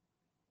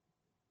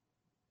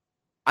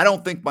I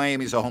don't think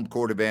Miami's a home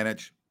court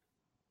advantage.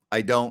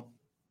 I don't.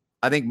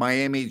 I think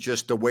Miami,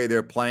 just the way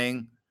they're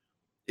playing,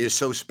 is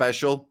so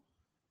special.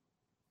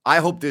 I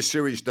hope this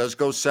series does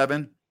go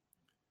 7,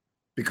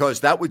 because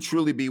that would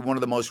truly be one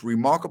of the most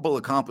remarkable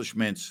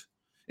accomplishments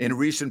in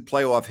recent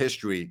playoff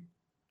history,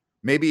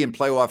 maybe in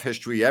playoff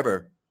history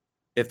ever,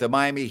 if the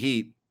Miami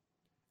Heat,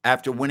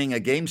 after winning a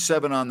Game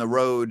 7 on the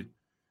road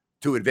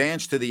to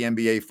advance to the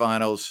NBA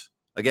Finals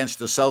against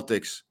the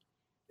Celtics,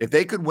 if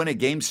they could win a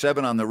Game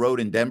 7 on the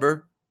road in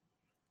Denver,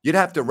 you'd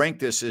have to rank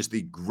this as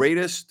the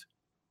greatest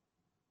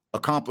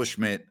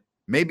accomplishment,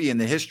 maybe in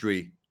the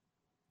history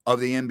of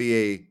the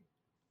NBA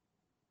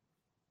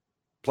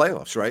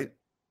playoffs, right?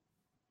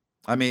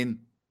 I mean,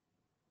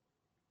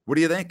 what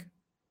do you think?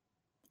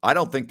 I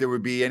don't think there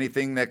would be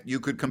anything that you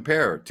could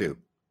compare it to,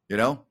 you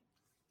know?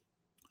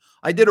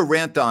 I did a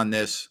rant on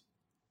this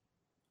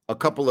a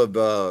couple of,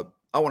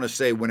 I want to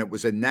say when it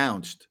was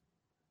announced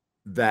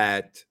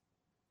that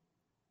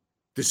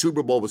the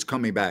Super Bowl was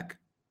coming back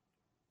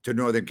to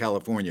Northern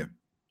California.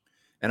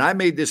 And I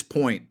made this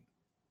point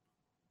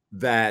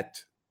that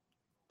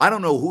I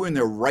don't know who in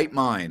their right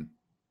mind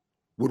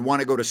would want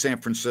to go to San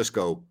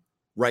Francisco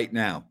right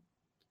now.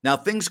 Now,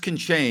 things can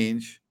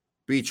change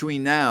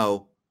between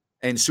now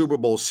and Super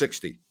Bowl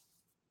 60,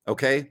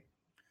 okay?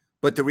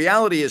 But the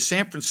reality is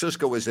San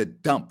Francisco is a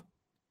dump,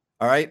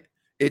 all right?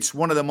 It's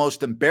one of the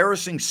most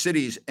embarrassing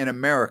cities in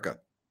America,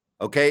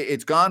 okay?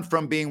 It's gone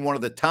from being one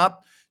of the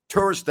top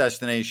tourist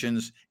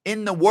destinations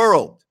in the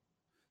world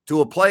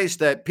to a place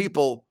that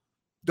people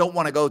don't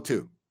want to go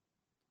to.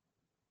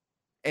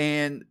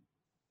 And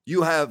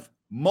you have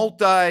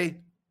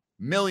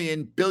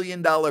multi-million,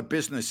 billion-dollar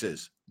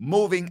businesses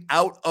moving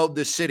out of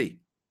the city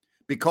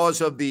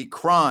because of the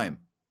crime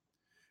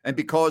and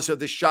because of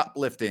the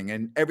shoplifting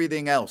and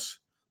everything else,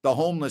 the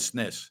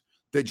homelessness,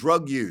 the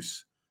drug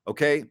use,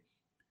 okay?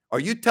 Are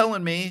you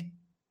telling me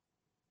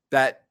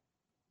that,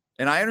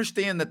 and I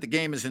understand that the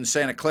game is in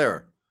Santa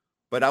Clara,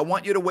 but I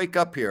want you to wake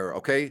up here,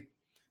 okay?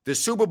 The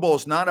Super Bowl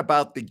is not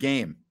about the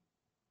game,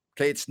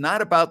 okay? It's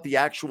not about the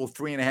actual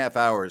 3.5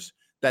 hours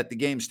that the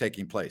game's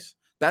taking place.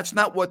 That's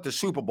not what the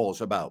Super Bowl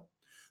is about.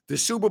 The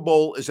Super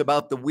Bowl is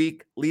about the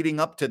week leading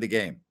up to the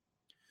game.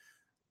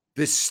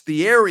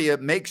 The area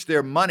makes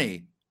their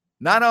money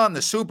not on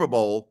the Super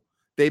Bowl.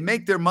 They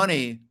make their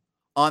money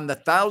on the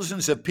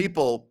thousands of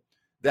people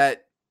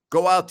that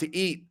go out to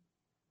eat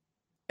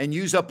and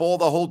use up all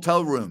the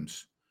hotel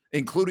rooms,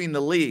 including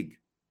the league.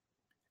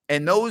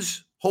 And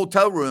those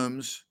hotel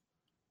rooms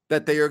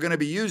that they are going to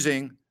be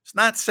using, it's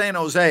not San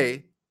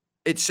Jose,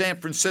 it's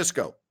San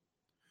Francisco.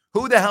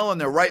 Who the hell in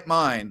their right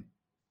mind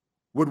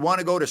would want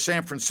to go to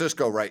San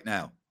Francisco right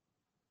now?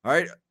 All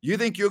right. You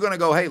think you're going to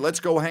go, hey, let's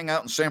go hang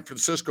out in San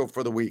Francisco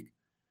for the week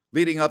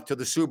leading up to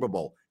the Super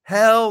Bowl?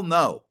 Hell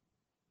no.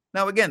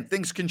 Now, again,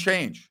 things can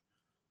change,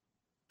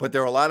 but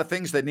there are a lot of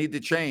things that need to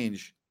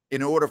change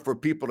in order for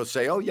people to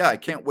say, oh, yeah, I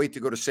can't wait to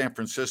go to San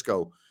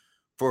Francisco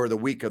for the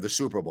week of the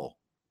Super Bowl.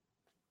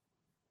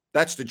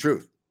 That's the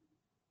truth.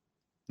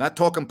 Not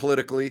talking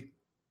politically,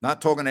 not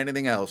talking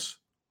anything else.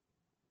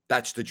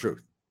 That's the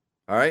truth.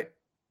 All right?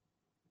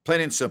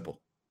 Plain and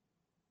simple.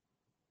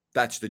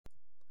 That's the.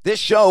 This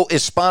show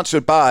is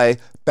sponsored by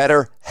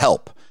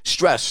BetterHelp.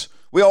 Stress.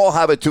 We all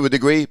have it to a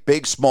degree,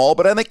 big, small,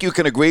 but I think you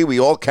can agree we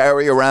all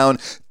carry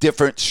around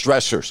different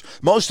stressors.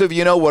 Most of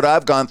you know what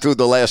I've gone through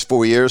the last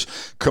 4 years.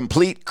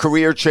 Complete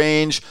career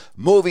change,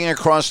 moving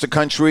across the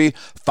country,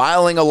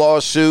 filing a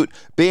lawsuit,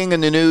 being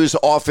in the news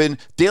often,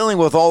 dealing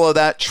with all of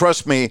that,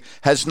 trust me,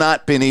 has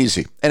not been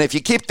easy. And if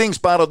you keep things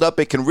bottled up,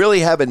 it can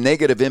really have a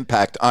negative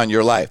impact on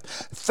your life.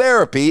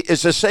 Therapy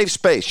is a safe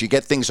space. You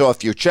get things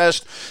off your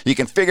chest. You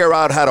can figure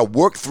out how to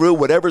work through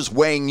whatever's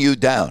weighing you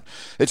down.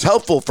 It's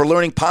helpful for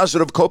learning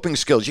positive coping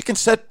skills. You can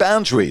set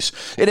boundaries.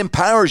 It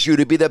empowers you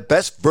to be the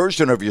best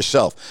version of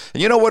yourself.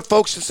 And you know what,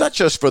 folks? It's not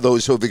just for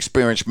those who have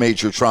experienced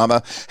major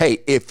trauma. Hey,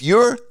 if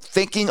you're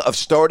thinking of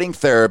starting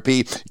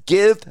therapy,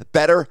 give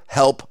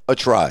BetterHelp a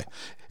try.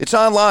 It's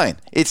online.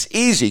 It's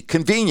easy,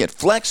 convenient,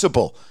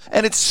 flexible,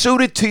 and it's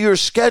suited to your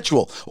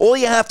schedule. All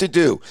you have to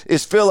do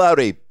is fill out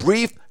a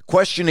brief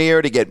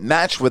questionnaire to get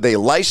matched with a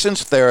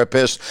licensed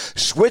therapist.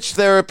 Switch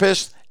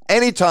therapists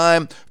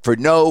anytime for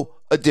no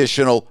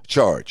additional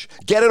charge.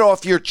 Get it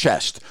off your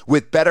chest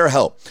with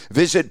BetterHelp.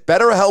 Visit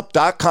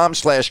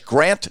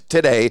BetterHelp.com/Grant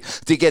today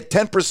to get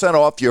 10%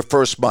 off your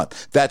first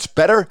month. That's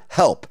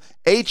BetterHelp,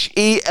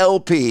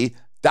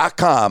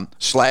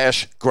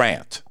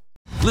 HELP.com/Grant.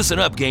 Listen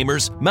up,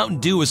 gamers. Mountain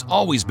Dew has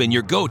always been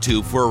your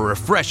go-to for a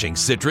refreshing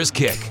citrus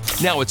kick.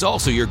 Now it's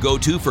also your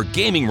go-to for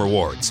gaming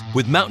rewards.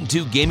 With Mountain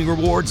Dew Gaming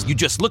Rewards, you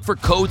just look for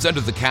codes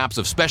under the caps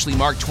of specially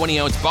marked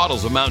 20-ounce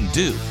bottles of Mountain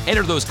Dew.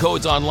 Enter those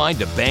codes online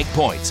to bank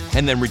points,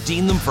 and then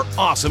redeem them for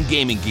awesome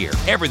gaming gear.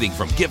 Everything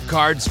from gift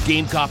cards,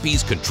 game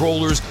copies,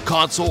 controllers,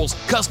 consoles,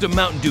 custom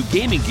Mountain Dew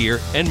gaming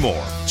gear, and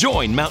more.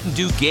 Join Mountain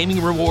Dew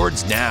Gaming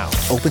Rewards now.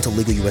 Open to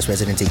legal U.S.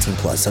 residents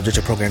 18+. Subject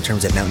to program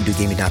terms at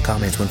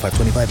MountainDewGaming.com and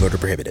 2525. Voter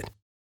prohibited.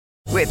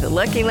 With the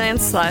Lucky Land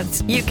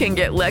Slots, you can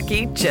get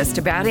lucky just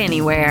about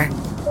anywhere.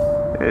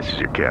 This is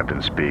your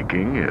captain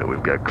speaking.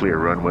 We've got clear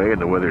runway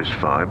and the weather's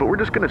fine, but we're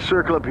just going to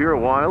circle up here a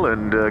while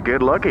and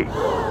get lucky.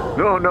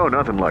 No,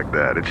 nothing like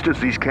that. It's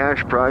just these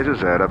cash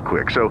prizes add up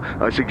quick. So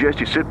I suggest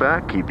you sit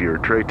back, keep your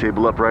tray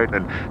table upright,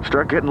 and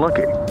start getting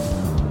lucky.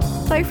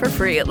 Play for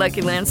free at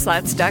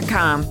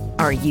LuckyLandSlots.com.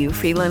 Are you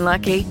feeling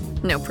lucky?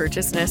 No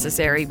purchase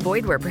necessary.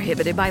 Void where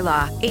prohibited by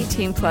law.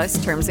 18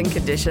 plus terms and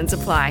conditions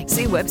apply.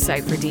 See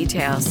website for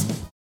details.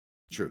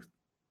 Truth.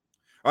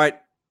 All right.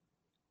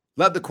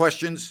 Love the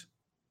questions.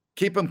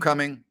 Keep them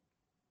coming.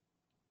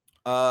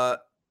 I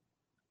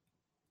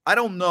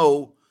don't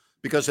know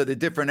because of the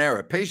different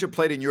era. Peja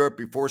played in Europe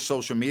before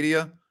social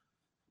media.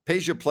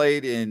 Peja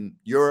played in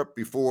Europe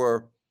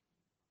before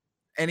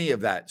any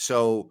of that.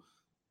 So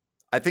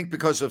I think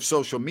because of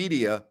social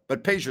media,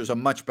 but Peja's a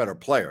much better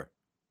player.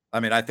 I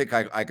mean, I think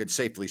I could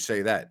safely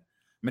say that. I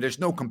mean, there's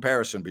no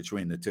comparison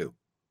between the two.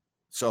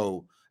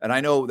 So, and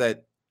I know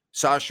that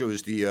Sasha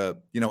is the,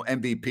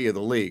 MVP of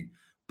the league,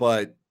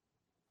 but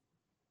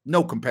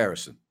no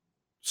comparison.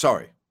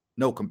 Sorry,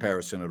 no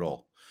comparison at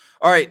all.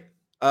 All right.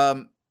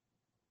 As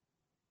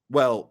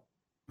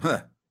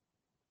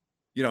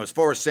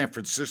far as San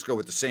Francisco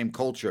with the same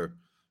culture,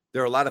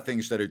 there are a lot of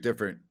things that are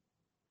different,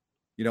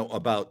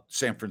 about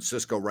San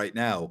Francisco right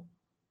now.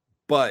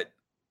 But,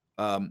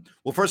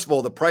 first of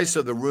all, the price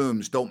of the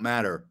rooms don't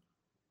matter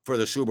for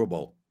the Super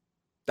Bowl.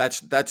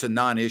 That's a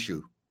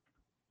non-issue.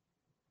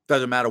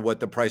 Doesn't matter what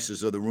the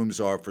prices of the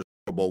rooms are for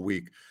Super Bowl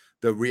week.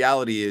 The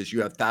reality is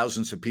you have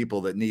thousands of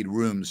people that need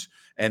rooms,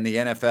 and the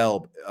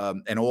NFL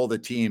and all the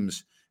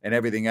teams and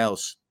everything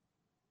else,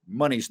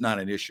 money's not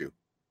an issue,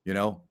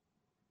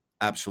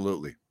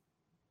 Absolutely.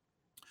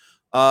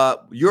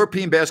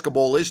 European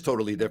basketball is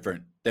totally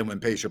different than when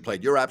Peja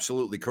played. You're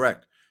absolutely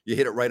correct. You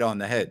hit it right on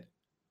the head.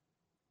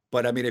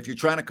 But, I mean, if you're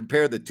trying to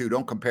compare the two,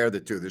 don't compare the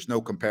two. There's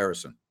no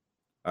comparison.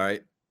 All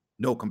right?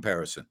 No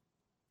comparison.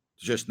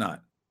 It's just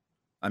not.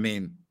 I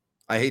mean,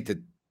 I hate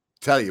to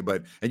tell you,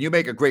 and you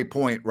make a great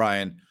point,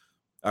 Ryan.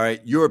 All right?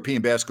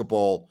 European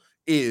basketball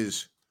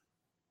is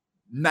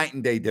night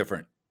and day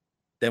different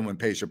than when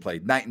Peja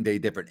played. Night and day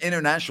different.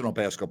 International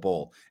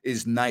basketball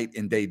is night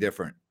and day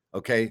different.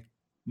 Okay?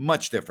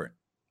 Much different.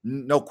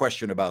 No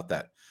question about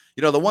that.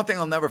 The one thing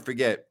I'll never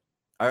forget,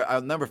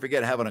 I'll never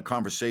forget having a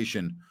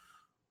conversation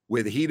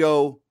with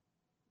Hito,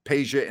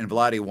 Peja, and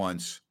Vlade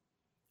once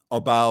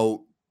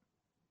about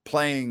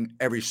playing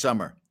every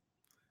summer.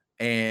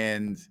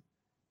 And,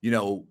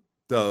 do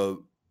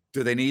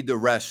they need the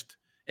rest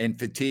and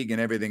fatigue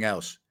and everything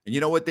else? And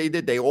you know what they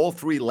did? They all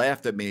three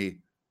laughed at me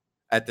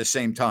at the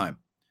same time.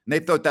 And they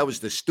thought that was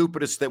the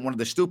stupidest thing, one of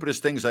the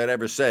stupidest things I'd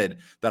ever said,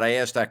 that I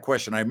asked that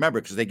question. I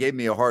remember because they gave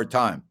me a hard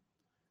time.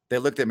 They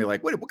looked at me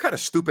like, what kind of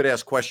stupid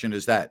ass question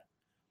is that?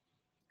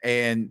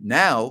 And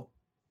now,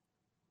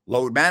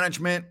 load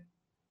management.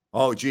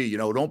 Oh, gee,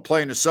 don't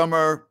play in the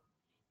summer.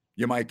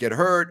 You might get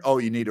hurt. Oh,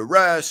 you need a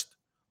rest.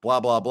 Blah,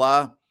 blah,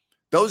 blah.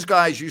 Those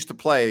guys used to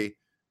play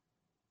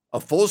a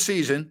full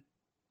season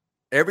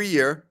every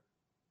year.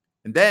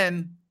 And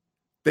then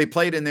they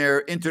played in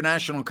their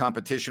international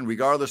competition,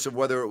 regardless of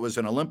whether it was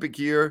an Olympic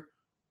year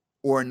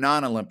or a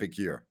non-Olympic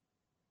year.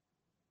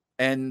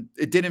 And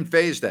it didn't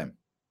faze them.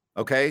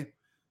 Okay.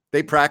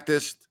 They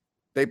practiced,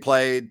 they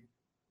played,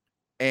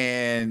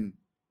 and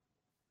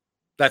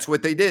that's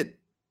what they did.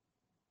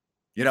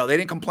 They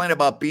didn't complain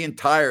about being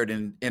tired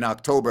in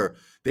October.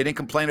 They didn't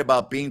complain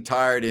about being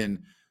tired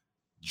in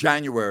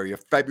January or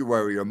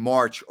February or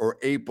March or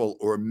April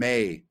or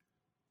May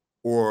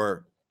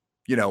or,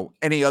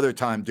 any other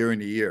time during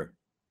the year.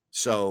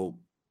 So,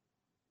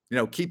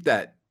 keep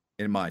that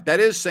in mind.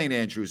 That is St.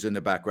 Andrews in the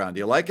background. Do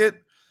you like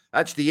it?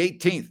 That's the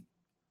 18th,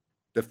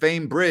 the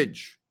famed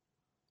bridge.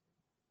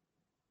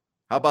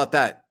 How about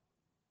that?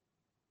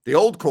 The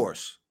old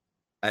course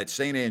at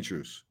St.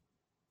 Andrews.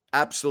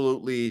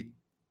 Absolutely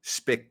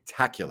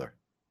spectacular.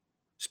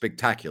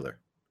 Spectacular.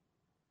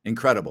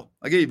 Incredible.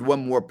 I'll give you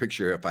one more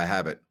picture if I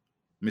have it.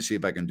 Let me see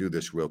if I can do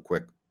this real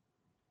quick.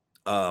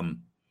 Hang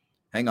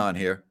on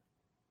here.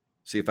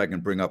 See if I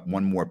can bring up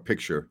one more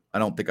picture. I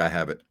don't think I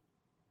have it.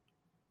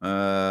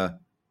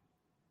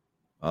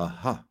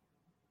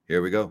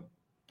 Here we go.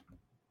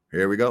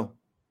 Here we go.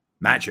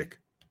 Magic.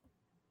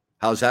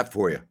 How's that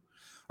for you?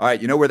 All right,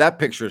 you know where that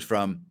picture is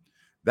from?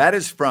 That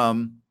is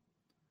from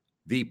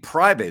the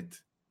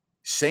private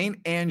St.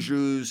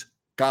 Andrews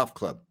Golf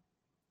Club.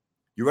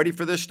 You ready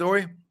for this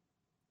story?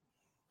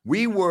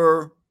 We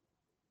were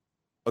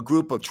a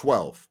group of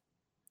 12,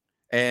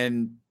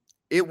 and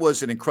it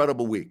was an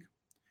incredible week.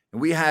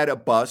 And we had a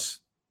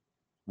bus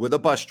with a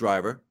bus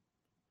driver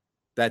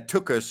that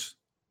took us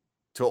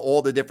to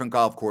all the different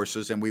golf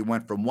courses, and we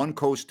went from one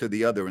coast to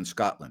the other in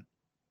Scotland.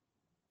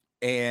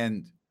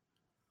 And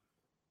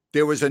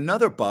there was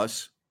another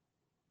bus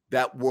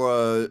that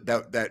was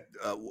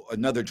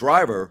another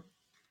driver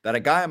that a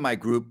guy in my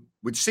group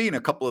would see in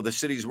a couple of the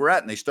cities we're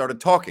at, and they started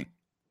talking.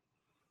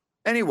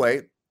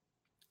 Anyway,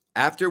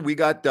 after we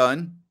got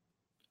done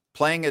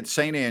playing at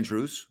St.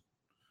 Andrews,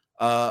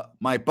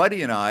 my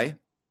buddy and I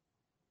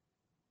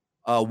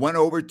went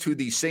over to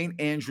the St.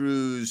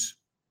 Andrews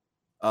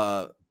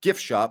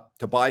gift shop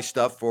to buy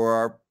stuff for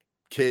our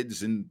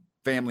kids and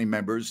family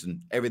members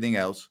and everything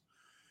else.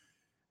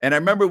 And I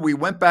remember we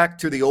went back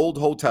to the old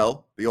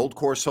hotel, the Old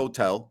Course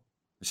Hotel.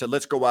 I said,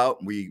 let's go out.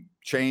 And we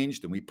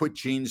changed and we put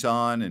jeans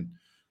on and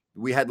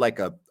we had like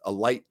a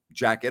light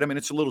jacket. I mean,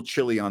 it's a little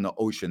chilly on the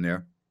ocean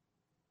there.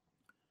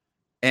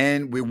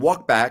 And we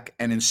walked back,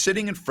 and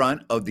sitting in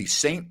front of the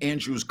St.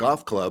 Andrews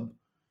Golf Club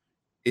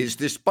is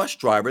this bus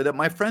driver that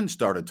my friend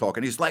started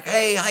talking. He's like,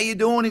 hey, how you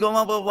doing? He goes,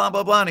 blah, blah, blah,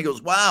 blah, blah. And he goes,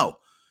 wow.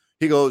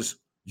 He goes,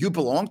 you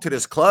belong to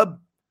this club?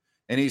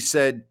 And he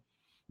said,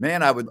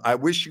 man, I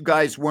wish you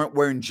guys weren't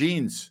wearing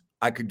jeans.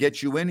 I could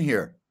get you in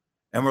here.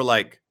 And we're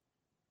like,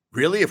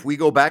 really? If we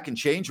go back and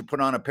change and put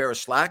on a pair of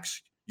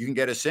slacks, you can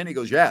get us in? He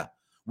goes, yeah.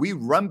 We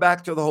run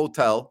back to the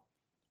hotel.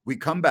 We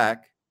come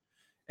back.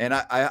 And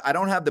I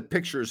don't have the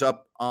pictures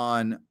up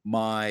on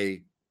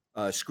my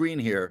screen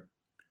here,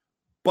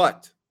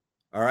 but,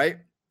 all right,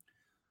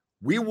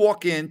 we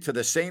walk into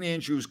the St.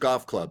 Andrews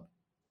Golf Club,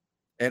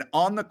 and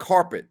on the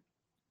carpet,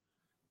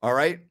 all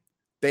right,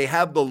 they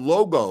have the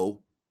logo,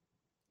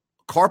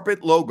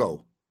 carpet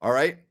logo, all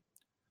right,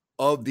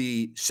 of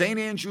the St.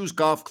 Andrews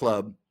Golf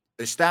Club,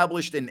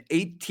 established in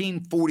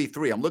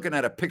 1843. I'm looking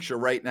at a picture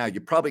right now.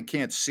 You probably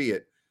can't see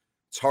it.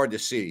 It's hard to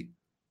see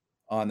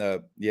on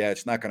the, yeah,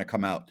 it's not going to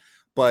come out.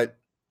 But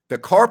the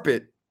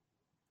carpet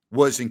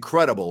was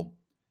incredible.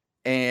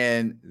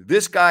 And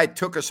this guy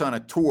took us on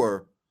a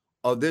tour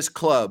of this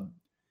club.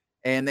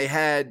 And they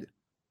had,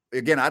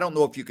 again, I don't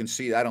know if you can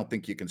see, I don't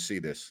think you can see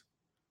this,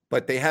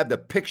 but they have the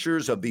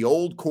pictures of the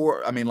old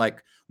core. I mean,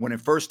 like when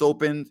it first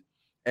opened,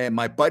 and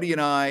my buddy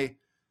and I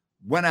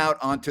went out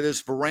onto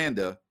this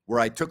veranda where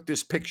I took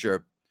this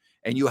picture,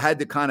 and you had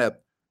to kind of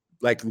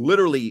like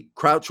literally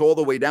crouch all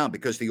the way down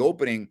because the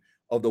opening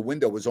of the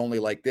window was only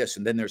like this.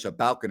 And then there's a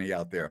balcony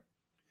out there.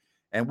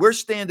 And we're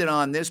standing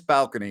on this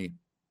balcony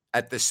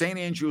at the St.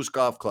 Andrews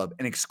Golf Club,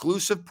 an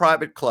exclusive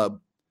private club.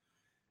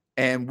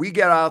 And we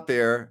get out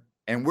there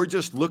and we're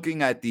just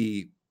looking at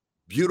the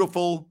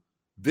beautiful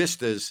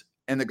vistas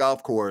in the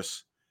golf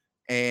course.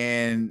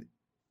 And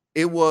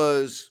it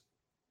was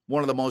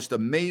one of the most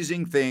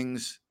amazing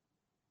things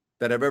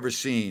that I've ever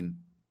seen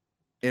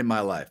in my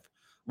life.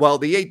 Well,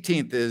 the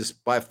 18th is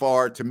by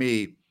far, to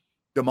me,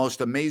 the most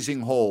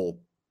amazing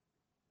hole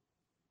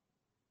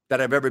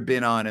that I've ever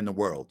been on in the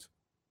world.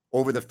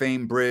 Over the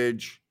famed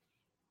bridge,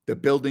 the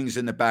buildings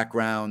in the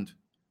background.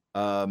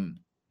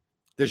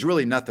 There's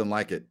really nothing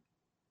like it.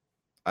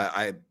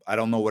 I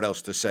don't know what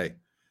else to say.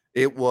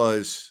 It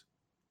was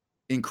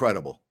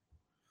incredible.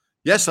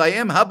 Yes, I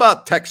am. How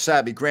about tech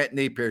savvy Grant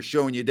Napier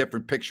showing you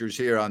different pictures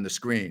here on the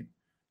screen?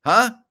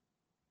 Huh?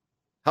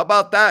 How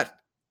about that?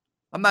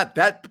 I'm not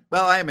that,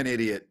 well, I am an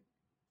idiot.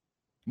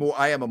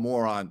 I am a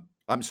moron.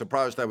 I'm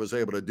surprised I was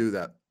able to do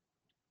that.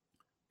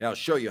 Yeah, I'll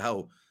show you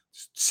how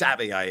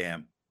savvy I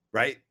am,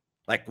 right?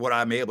 Like what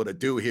I'm able to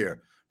do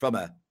here from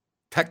a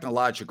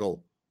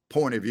technological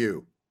point of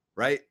view,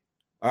 right?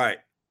 All right.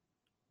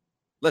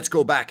 Let's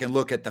go back and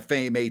look at the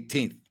famed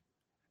 18th.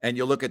 And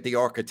you look at the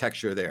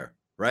architecture there,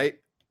 right?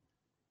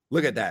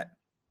 Look at that.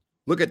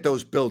 Look at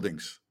those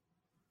buildings.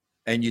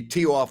 And you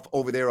tee off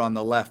over there on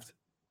the left.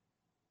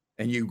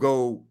 And you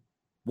go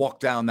walk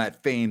down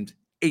that famed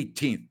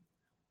 18th.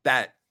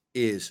 That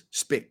is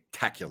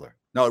spectacular.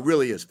 No, it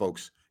really is,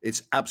 folks.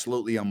 It's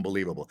absolutely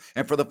unbelievable.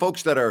 And for the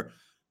folks that are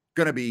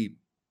going to be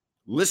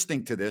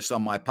listening to this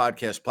on my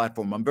podcast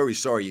platform, I'm very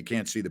sorry you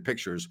can't see the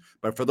pictures.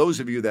 But for those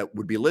of you that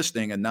would be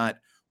listening and not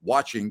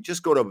watching,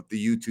 just go to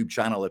the YouTube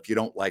channel if you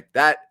don't like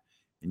that,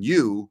 and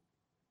you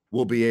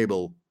will be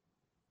able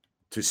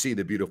to see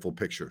the beautiful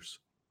pictures.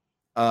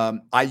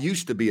 I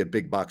used to be a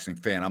big boxing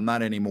fan. I'm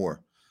not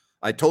anymore.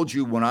 I told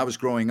you when I was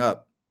growing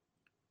up,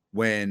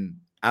 when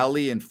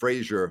Ali and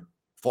Frazier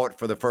fought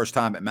for the first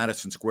time at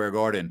Madison Square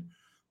Garden,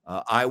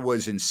 I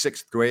was in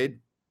 6th grade,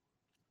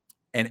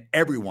 and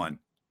everyone,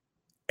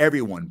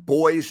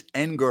 boys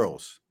and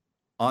girls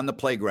on the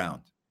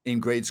playground in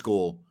grade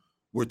school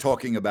were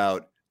talking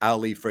about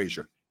Ali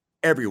Frazier.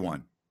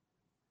 Everyone.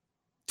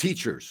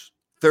 Teachers,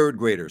 3rd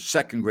graders,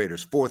 2nd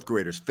graders, 4th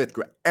graders, 5th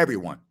grade,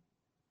 everyone.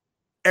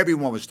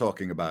 Everyone was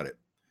talking about it.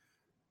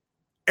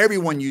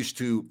 Everyone used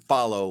to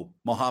follow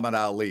Muhammad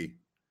Ali.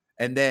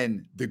 And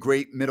then the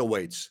great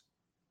middleweights,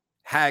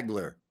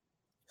 Hagler,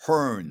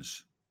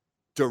 Hearns,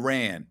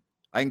 Duran.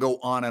 I can go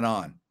on and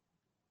on.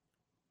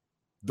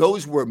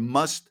 Those were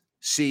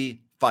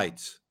must-see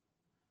fights.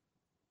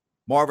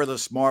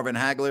 Marvelous Marvin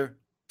Hagler,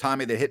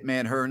 Tommy the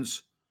Hitman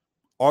Hearns,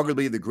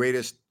 arguably the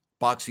greatest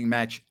boxing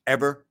match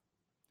ever.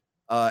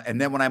 And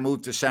then when I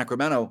moved to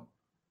Sacramento,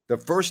 the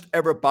first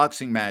ever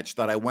boxing match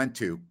that I went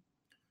to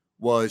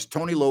was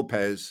Tony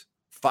Lopez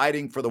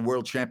fighting for the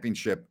world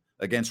championship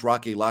against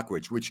Rocky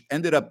Lockridge, which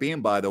ended up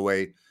being, by the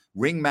way,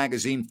 Ring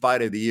Magazine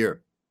Fight of the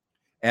Year.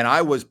 And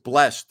I was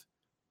blessed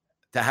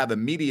to have a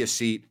media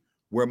seat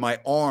where my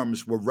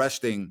arms were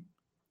resting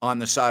on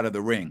the side of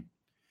the ring.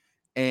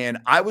 And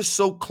I was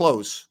so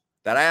close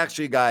that I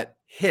actually got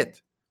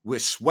hit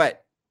with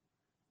sweat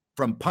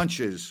from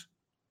punches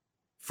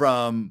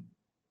from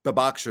the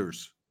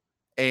boxers.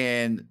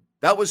 And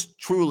that was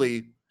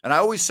truly And I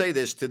always say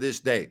this to this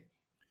day.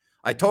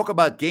 I talk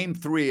about game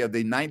 3 of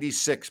the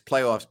 96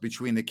 playoffs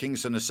between the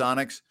Kings and the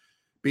Sonics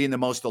being the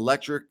most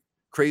electric,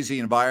 crazy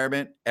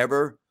environment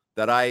ever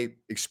that I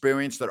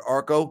experienced at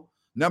Arco.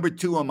 Number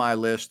 2 on my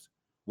list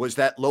was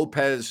that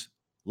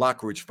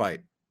Lopez-Lockridge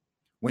fight.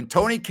 When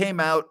Tony came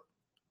out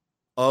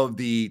of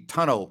the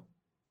tunnel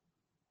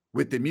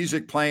with the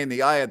music playing,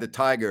 The Eye of the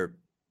Tiger,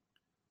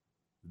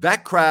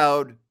 that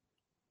crowd,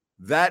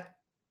 that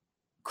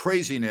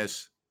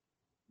craziness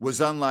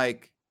was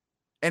unlike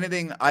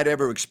anything I'd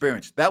ever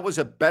experienced. That was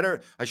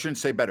I shouldn't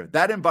say better.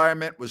 That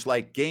environment was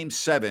like game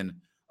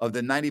 7 of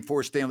the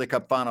 94 Stanley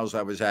Cup Finals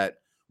I was at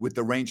with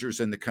the Rangers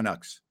and the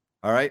Canucks.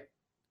 All right.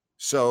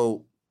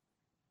 So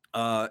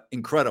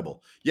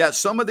incredible. Yeah.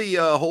 Some of the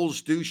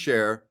holes do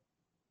share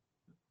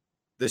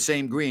the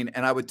same green.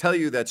 And I would tell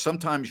you that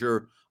sometimes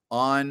you're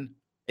on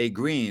a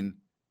green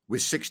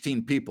with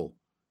 16 people,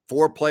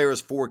 4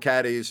 players, 4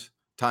 caddies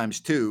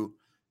times 2.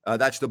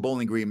 That's the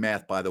Bowling Green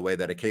math, by the way,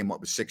 that it came up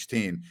with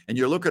 16. And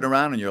you're looking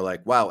around and you're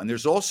like, wow. And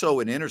there's also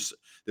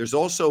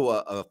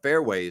a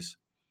fairways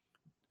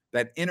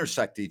that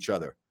intersect each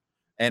other.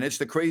 And it's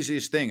the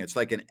craziest thing. It's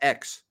like an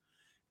X.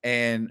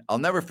 And I'll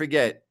never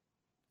forget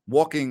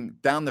walking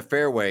down the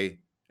fairway.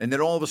 And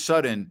then all of a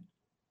sudden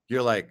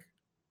you're like,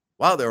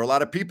 wow, there are a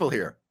lot of people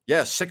here.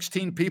 Yeah,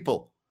 16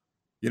 people,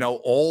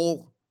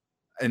 all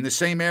in the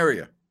same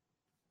area,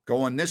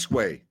 going this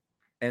way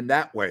and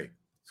that way.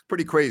 It's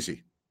pretty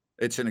crazy.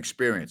 It's an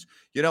experience.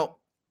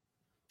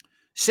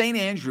 St.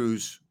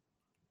 Andrews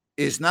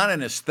is not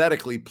an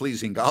aesthetically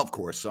pleasing golf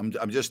course.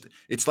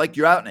 It's like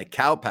you're out in a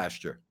cow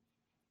pasture.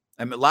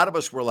 I mean, a lot of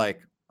us were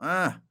like,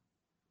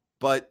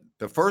 but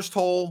the first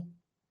hole,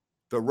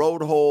 the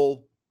road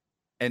hole,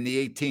 and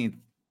the 18th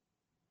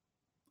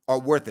are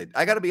worth it.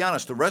 I got to be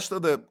honest. The rest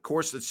of the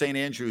course at St.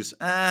 Andrews,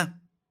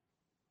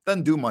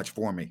 doesn't do much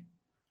for me.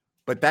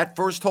 But that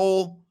first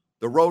hole,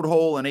 the road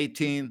hole, and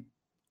 18,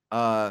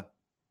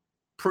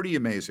 pretty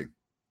amazing.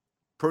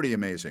 Pretty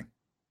amazing.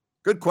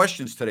 Good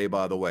questions today,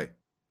 by the way.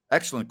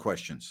 Excellent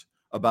questions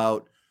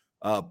about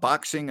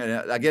boxing.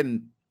 And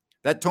again,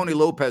 that Tony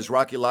Lopez,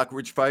 Rocky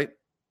Lockridge fight,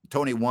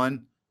 Tony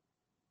won,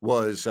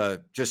 was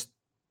just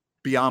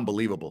beyond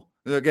believable.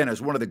 Again,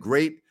 it's one of the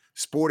great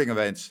sporting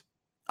events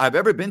I've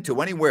ever been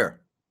to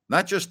anywhere,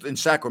 not just in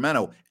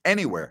Sacramento,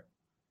 anywhere.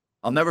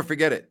 I'll never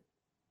forget it.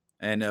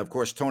 And of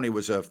course, Tony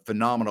was a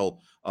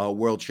phenomenal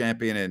world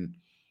champion, and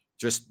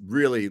just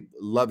really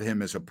love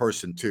him as a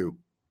person too.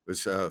 It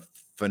was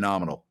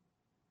phenomenal.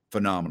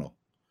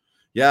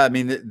 Yeah, I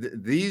mean,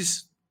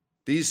 these,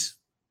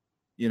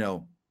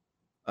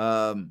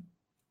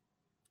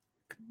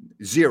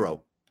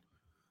 zero.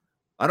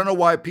 I don't know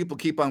why people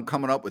keep on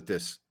coming up with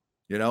this,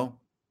 The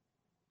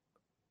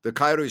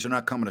Coyotes are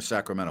not coming to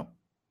Sacramento.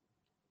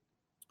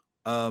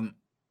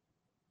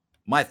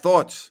 My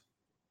thoughts,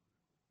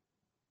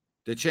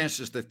 the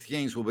chances that the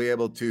Kings will be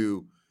able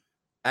to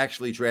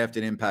actually draft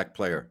an impact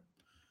player.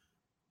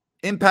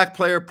 Impact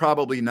player,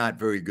 probably not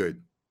very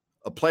good.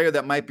 A player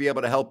that might be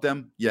able to help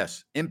them,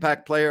 yes.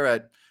 Impact player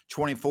at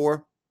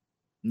 24?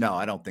 No,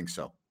 I don't think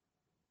so.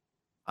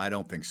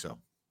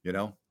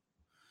 All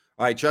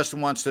right,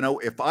 Justin wants to know,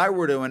 if I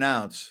were to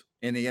announce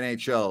in the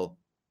NHL,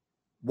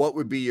 what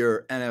would be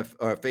your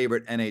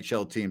favorite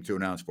NHL team to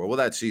announce for? Well,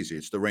 that's easy.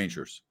 It's the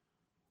Rangers.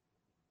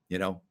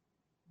 No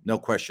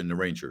question, the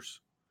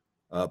Rangers.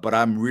 But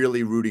I'm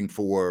really rooting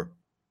for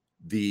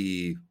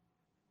the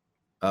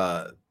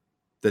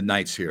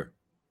Knights here.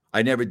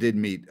 I never did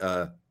meet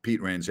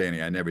Pete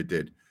Ranzani. I never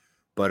did.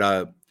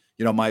 But,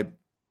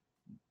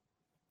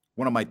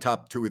 one of my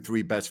top 2 or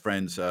 3 best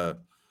friends,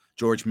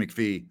 George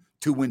McPhee,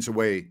 2 wins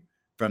away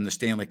from the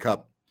Stanley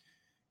Cup.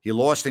 He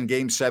lost in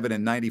Game 7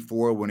 in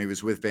 94 when he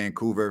was with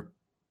Vancouver.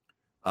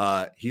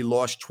 He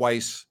lost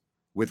twice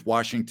with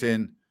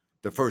Washington,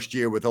 the first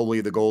year with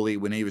Ole the goalie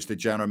when he was the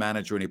general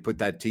manager and he put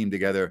that team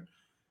together.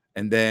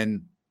 And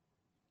then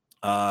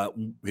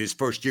his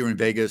first year in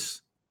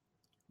Vegas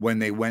when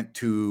they went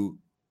to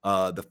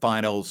the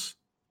finals,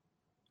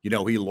 he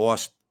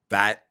lost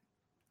that.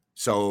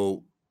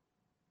 So,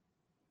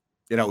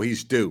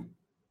 he's due.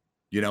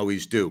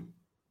 He's due.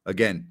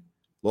 Again,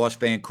 lost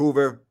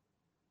Vancouver,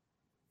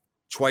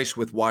 twice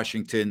with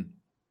Washington,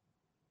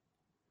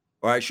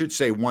 or I should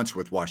say once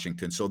with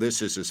Washington. So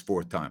this is his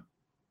 4th time.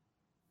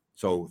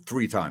 So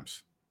 3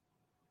 times.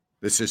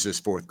 This is his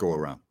 4th go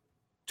around.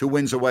 2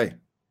 wins away.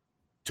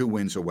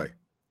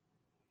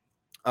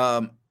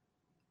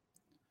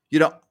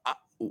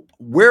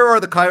 Where are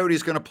the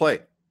Coyotes going to play?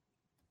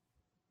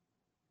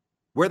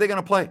 Where are they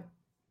going to play?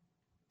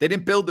 They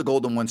didn't build the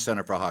Golden One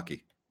Center for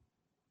hockey.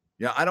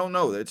 Yeah, I don't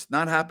know. It's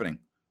not happening.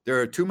 There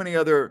are too many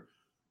other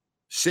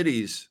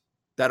cities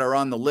that are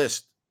on the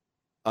list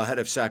ahead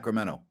of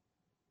Sacramento.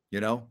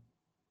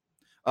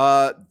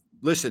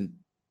 Listen,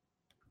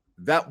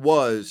 that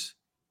was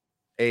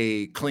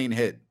a clean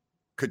hit.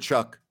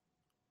 Tkachuk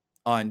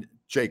on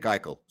Jake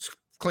Eichel. It's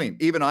clean.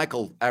 Even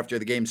Eichel, after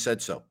the game,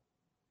 said so.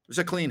 It was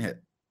a clean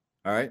hit.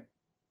 All right?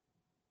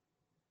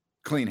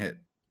 Clean hit.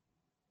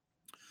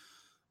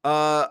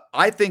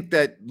 I think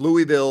that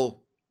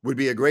Louisville would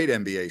be a great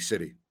NBA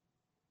city.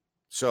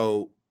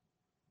 So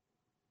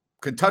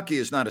Kentucky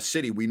is not a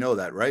city. We know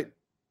that, right?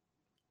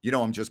 You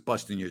know, I'm just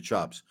busting your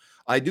chops.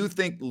 I do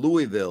think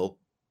Louisville,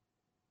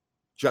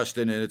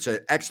 Justin, and it's an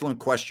excellent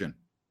question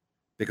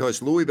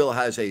because Louisville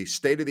has a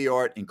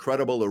state-of-the-art,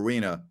 incredible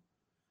arena.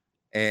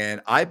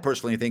 And I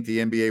personally think the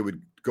NBA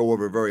would go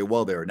over very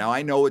well there. Now,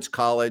 I know it's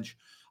college.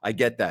 I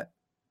get that.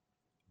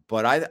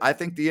 But I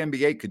think the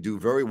NBA could do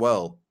very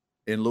well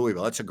in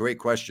Louisville. That's a great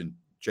question,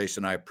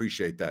 Jason. I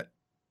appreciate that.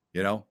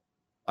 You know,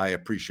 I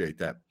appreciate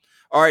that.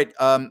 All right.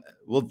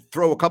 We'll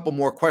throw a couple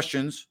more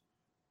questions.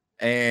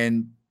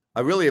 And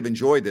I really have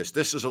enjoyed this.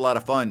 This is a lot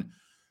of fun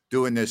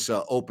doing this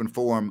open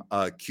forum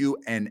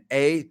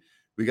Q&A.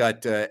 We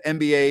got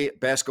NBA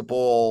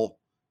basketball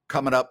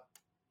coming up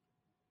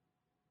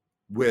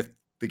with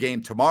the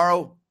game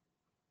tomorrow.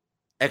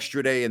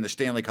 Extra day in the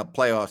Stanley Cup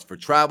playoffs for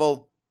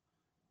travel.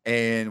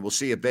 And we'll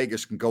see if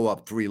Vegas can go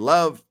up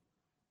 3-love.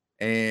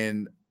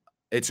 And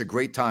it's a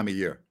great time of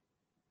year.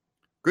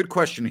 Good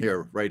question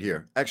here, right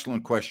here.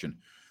 Excellent question.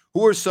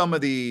 Who are some of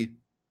the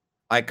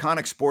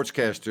iconic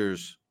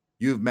sportscasters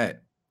you've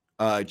met?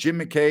 Jim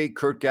McKay,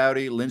 Kurt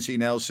Gowdy, Lindsey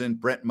Nelson,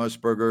 Brent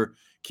Musburger,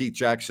 Keith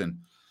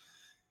Jackson.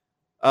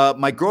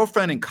 My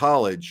girlfriend in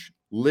college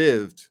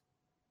lived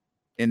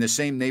in the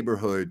same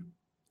neighborhood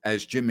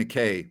as Jim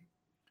McKay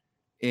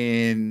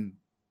in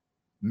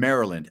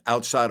Maryland,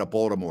 outside of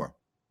Baltimore.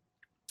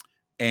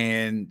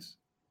 And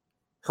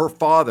her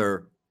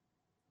father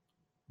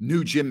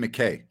knew Jim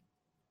McKay.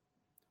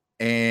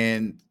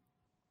 And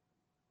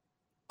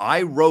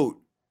I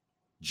wrote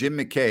Jim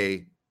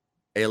McKay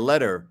a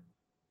letter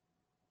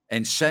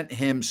and sent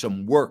him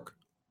some work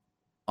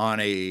on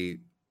a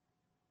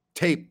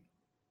tape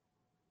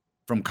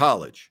from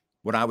college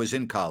when I was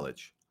in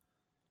college.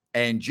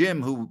 And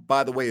Jim, who,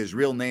 by the way, his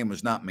real name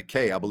was not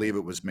McKay, I believe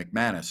it was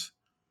McManus.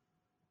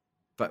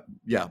 But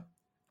yeah,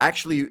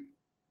 actually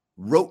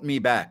wrote me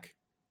back,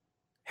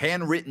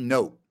 handwritten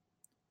note.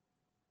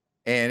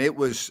 And it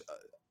was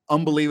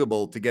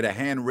unbelievable to get a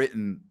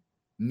handwritten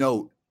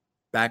note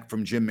back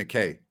from Jim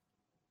McKay.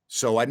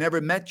 So I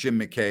never met Jim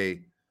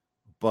McKay,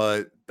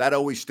 but that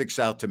always sticks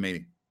out to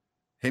me,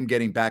 him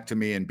getting back to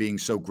me and being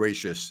so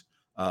gracious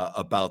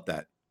about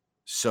that.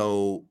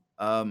 So,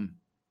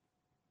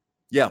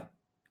 yeah,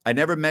 I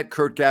never met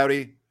Kurt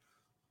Gowdy,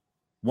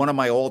 one of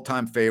my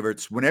all-time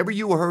favorites. Whenever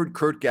you heard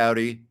Kurt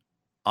Gowdy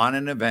on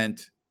an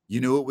event, you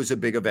knew it was a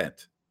big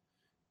event.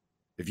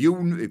 If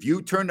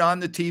you turned on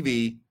the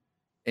TV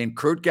and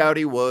Kurt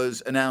Gowdy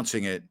was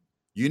announcing it,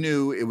 you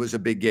knew it was a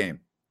big game.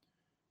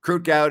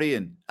 Kurt Gowdy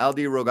and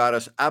Aldi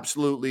Rogatis,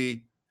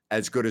 absolutely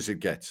as good as it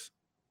gets.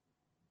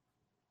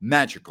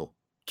 Magical.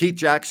 Keith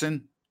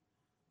Jackson,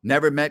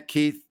 never met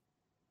Keith.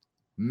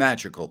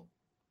 Magical.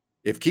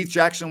 If Keith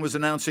Jackson was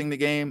announcing the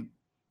game,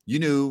 you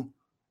knew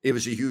it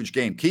was a huge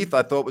game. Keith,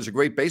 I thought, was a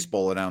great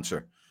baseball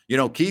announcer. You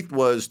know, Keith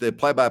was the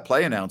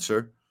play-by-play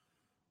announcer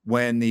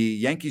when the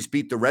Yankees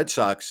beat the Red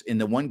Sox in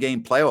the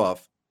one-game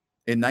playoff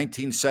in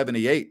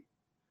 1978.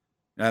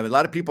 Now, a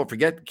lot of people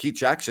forget Keith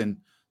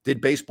Jackson did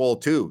baseball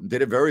too,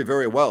 did it very,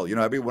 very well. You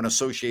know, everyone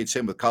associates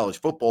him with college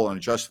football,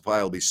 and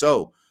justifiably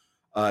so.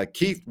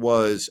 Keith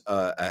was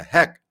a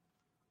heck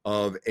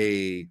of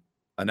a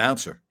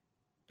announcer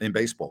in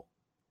baseball.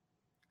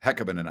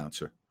 Heck of an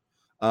announcer.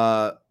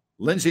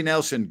 Lindsey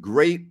Nelson,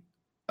 great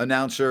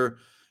announcer.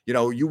 You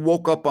know, you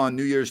woke up on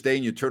New Year's Day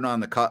and you turn on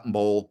the Cotton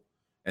Bowl,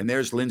 and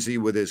there's Lindsey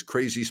with his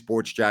crazy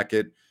sports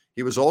jacket.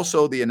 He was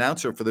also the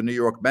announcer for the New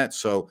York Mets.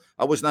 So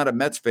I was not a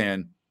Mets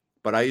fan,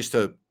 but I used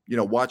to, you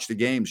know, watch the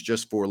games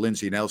just for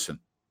Lindsey Nelson.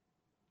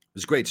 It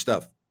was great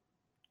stuff.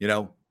 You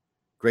know,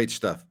 great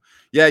stuff.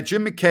 Yeah,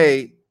 Jim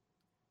McKay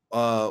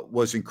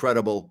was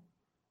incredible.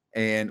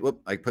 And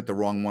whoop, I put the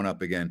wrong one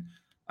up again.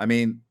 I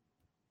mean,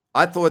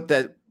 I thought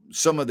that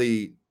some of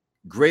the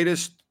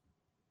greatest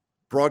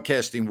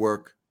broadcasting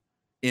work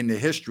in the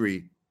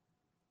history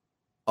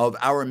of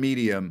our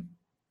medium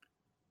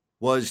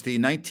was the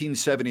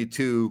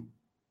 1972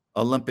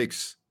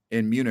 Olympics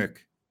in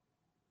Munich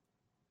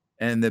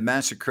and the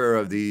massacre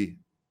of the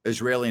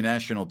Israeli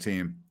national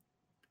team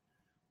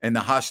and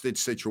the hostage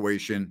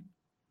situation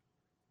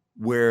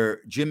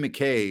where Jim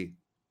McKay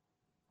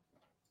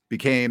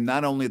became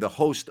not only the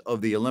host of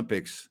the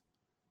Olympics,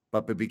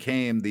 but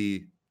became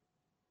the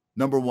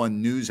number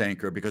one news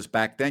anchor, because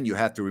back then you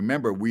have to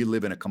remember we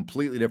live in a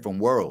completely different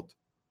world.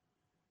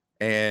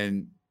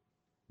 And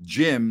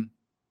Jim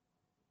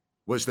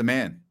was the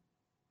man.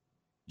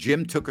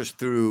 Jim took us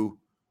through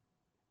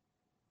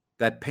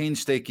that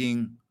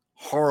painstaking,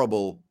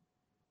 horrible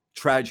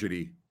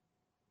tragedy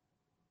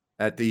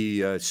at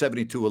the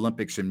 72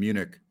 Olympics in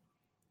Munich.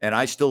 And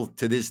I still,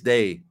 to this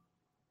day,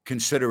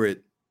 consider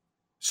it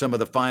some of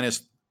the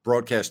finest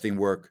broadcasting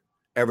work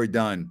ever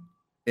done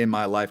in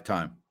my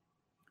lifetime.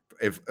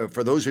 If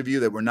for those of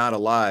you that were not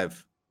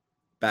alive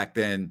back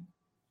then,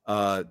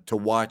 to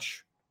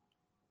watch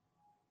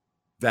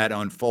that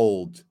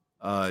unfold,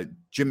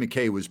 Jim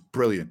McKay was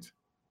brilliant.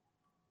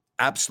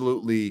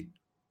 Absolutely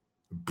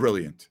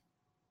brilliant.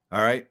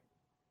 All right?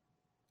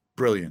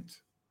 Brilliant.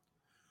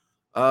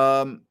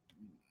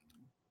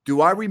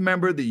 Do I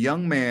remember the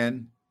young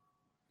man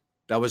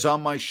that was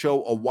on my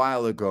show a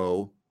while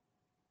ago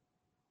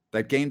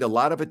that gained a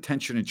lot of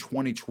attention in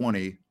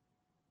 2020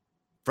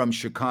 from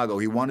Chicago?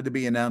 He wanted to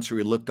be an announcer.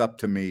 He looked up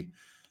to me.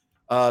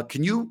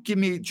 Can you give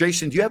me,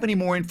 Jason, do you have any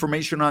more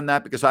information on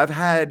that? Because I've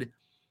had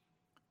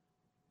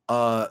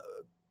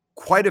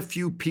quite a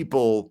few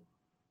people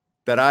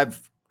that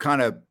I've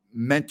kind of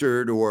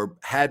mentored or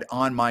had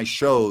on my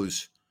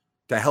shows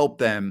to help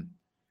them.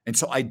 And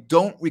so I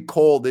don't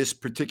recall this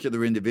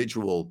particular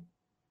individual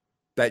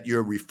that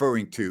you're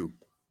referring to.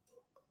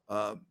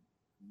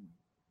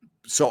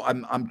 So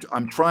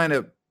I'm trying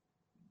to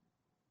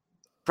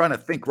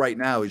think right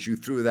now as you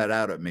threw that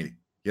out at me,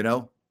 you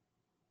know?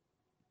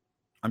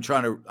 I'm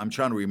trying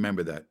to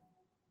remember that.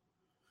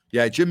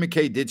 Yeah, Jim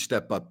McKay did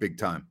step up big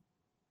time.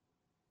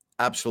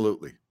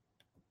 Absolutely.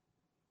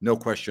 No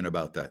question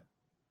about that.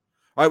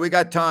 All right, we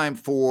got time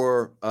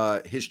for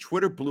his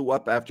Twitter blew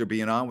up after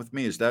being on with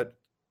me. Is that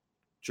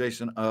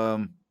Jason?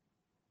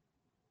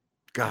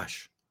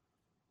 Gosh.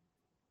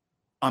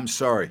 I'm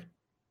sorry.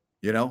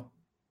 You know?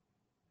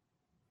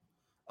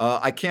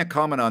 I can't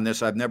comment on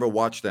this. I've never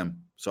watched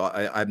them. So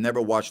I've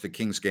never watched the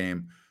Kings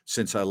game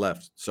since I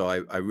left. So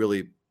I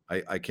really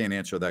can't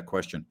answer that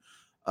question.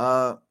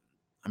 I'm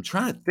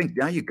trying to think.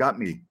 Now you got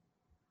me.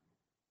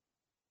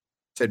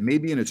 Said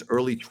maybe in its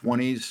early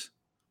 20s.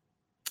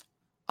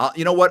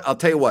 You know what? I'll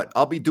tell you what.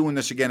 I'll be doing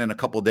this again in a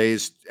couple of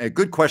days.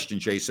 Good question,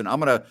 Jason. I'm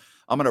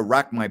gonna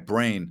rack my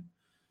brain.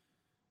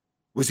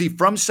 Was he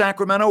from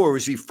Sacramento or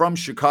was he from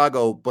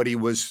Chicago? But he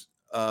was.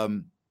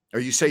 Or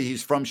you say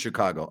he's from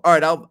Chicago? All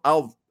right.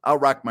 I'll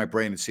rack my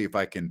brain and see if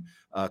I can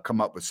come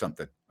up with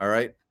something. All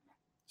right.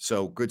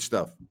 So good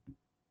stuff.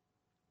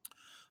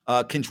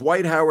 Can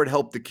Dwight Howard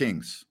help the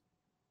Kings?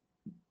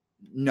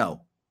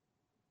 No,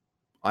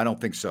 I don't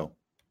think so.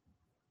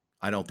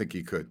 I don't think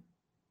he could.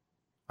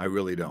 I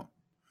really don't.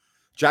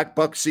 Jack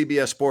Buck,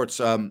 CBS Sports.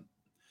 I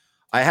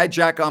had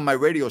Jack on my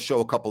radio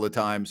show a couple of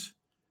times,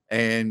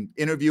 and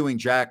interviewing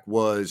Jack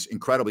was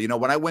incredible. You know,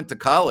 when I went to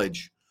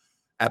college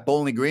at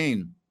Bowling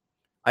Green,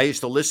 I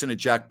used to listen to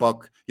Jack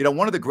Buck. You know,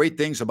 one of the great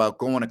things about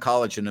going to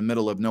college in the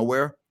middle of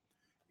nowhere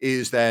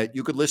is that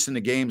you could listen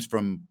to games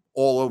from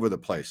all over the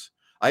place.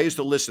 I used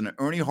to listen to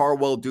Ernie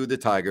Harwell do the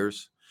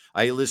Tigers.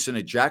 I listened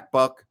to Jack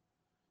Buck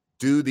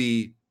do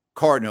the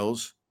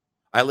Cardinals.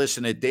 I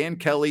listened to Dan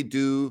Kelly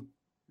do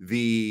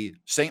the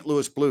St.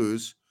 Louis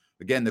Blues.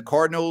 Again, the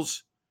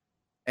Cardinals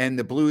and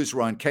the Blues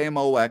were on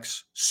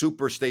KMOX,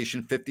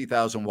 Superstation,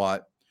 50,000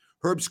 watt.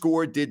 Herb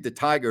Score did the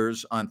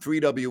Tigers on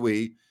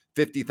 3WE,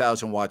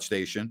 50,000 watt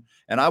station.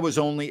 And I was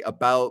only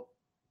about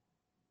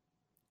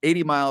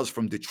 80 miles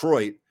from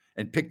Detroit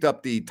and picked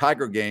up the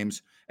Tiger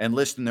games and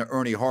listened to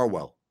Ernie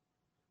Harwell.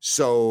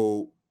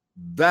 So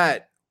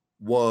that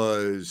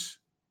was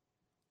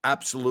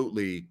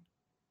absolutely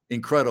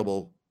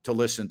incredible to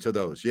listen to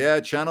those. Yeah,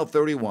 Channel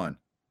 31.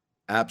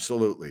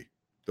 Absolutely.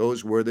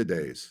 Those were the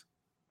days.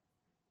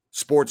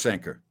 Sports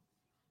anchor.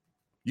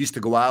 Used to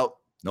go out.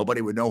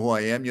 Nobody would know who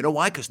I am. You know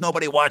why? Because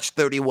nobody watched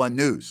 31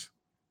 News.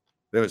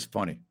 That was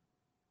funny.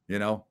 You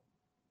know?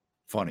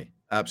 Funny.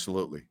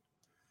 Absolutely.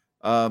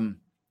 All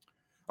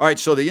right.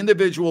 So the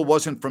individual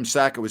wasn't from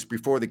Sac. It was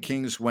before the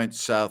Kings went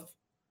south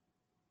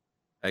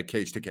at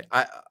Cage to Cage.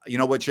 You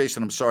know what,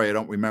 Jason? I'm sorry. I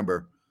don't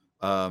remember.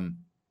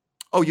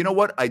 Oh, you know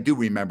what? I do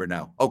remember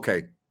now.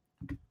 Okay.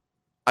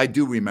 I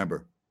do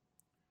remember.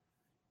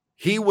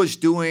 He was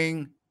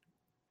doing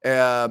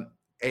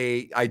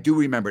I do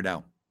remember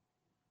now.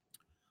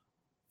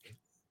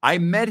 I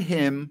met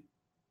him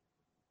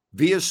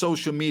via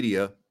social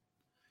media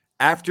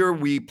after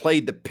we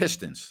played the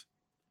Pistons.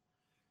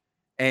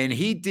 And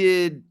he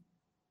did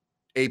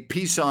a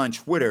piece on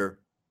Twitter,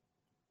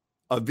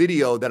 a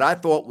video that I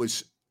thought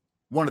was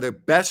one of the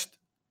best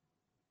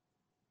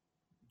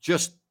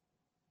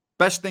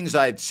things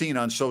I had seen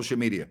on social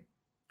media.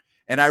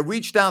 And I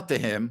reached out to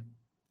him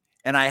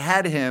and I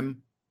had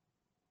him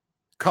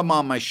come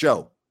on my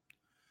show.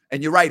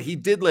 And you're right, he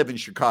did live in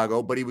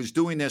Chicago, but he was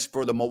doing this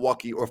for the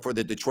Milwaukee or for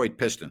the Detroit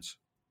Pistons.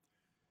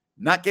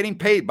 Not getting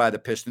paid by the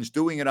Pistons,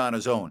 doing it on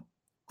his own.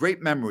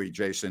 Great memory,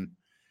 Jason.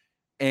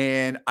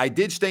 And I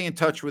did stay in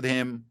touch with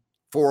him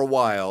for a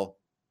while,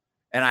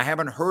 and I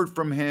haven't heard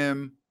from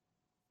him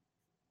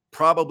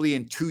probably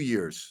in 2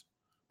 years.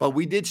 But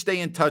we did stay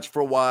in touch for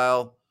a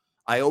while.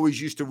 I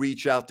always used to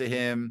reach out to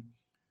him.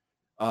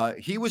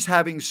 He was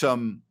having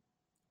some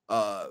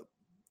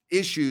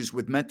issues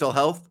with mental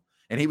health,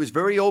 and he was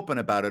very open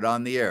about it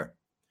on the air.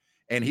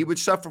 And he would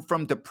suffer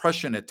from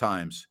depression at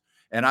times.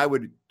 And I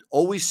would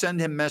always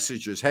send him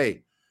messages.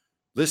 Hey,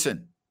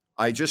 listen,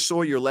 I just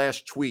saw your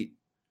last tweet,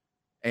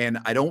 and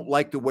I don't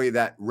like the way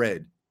that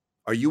read.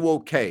 Are you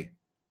okay?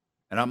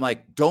 And I'm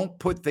like, don't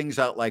put things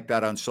out like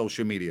that on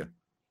social media.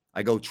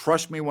 I go,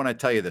 trust me when I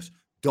tell you this.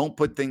 Don't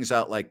put things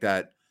out like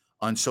that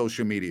on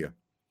social media.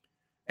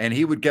 And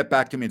he would get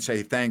back to me and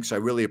say, thanks, I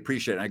really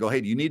appreciate it. And I go,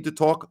 hey, do you need to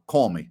talk?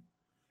 Call me.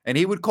 And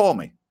he would call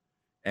me.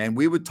 And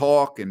we would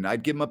talk, and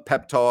I'd give him a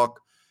pep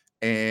talk.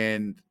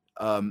 And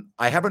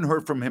I haven't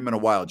heard from him in a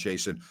while,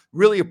 Jason.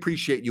 Really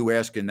appreciate you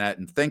asking that,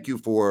 and thank you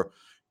for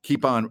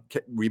keep on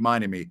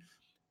reminding me.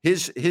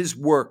 His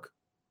work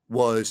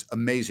was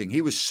amazing.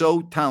 He was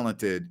so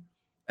talented,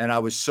 and I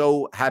was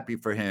so happy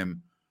for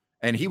him.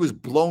 And he was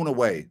blown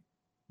away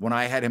when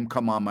I had him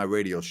come on my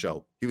radio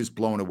show. He was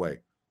blown away.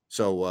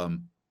 So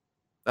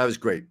that was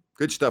great.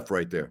 Good stuff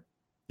right there,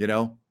 you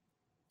know?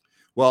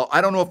 Well,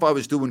 I don't know if I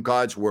was doing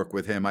God's work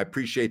with him. I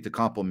appreciate the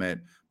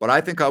compliment, but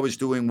I think I was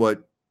doing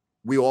what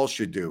we all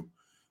should do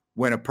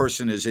when a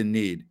person is in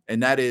need,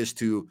 and that is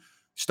to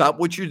stop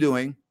what you're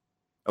doing,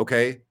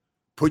 okay?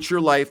 Put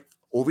your life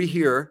over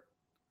here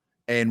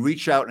and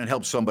reach out and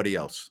help somebody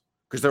else,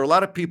 because there are a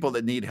lot of people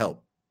that need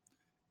help.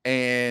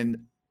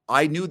 And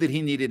I knew that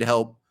he needed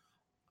help.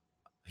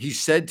 He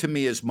said to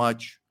me as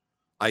much.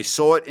 I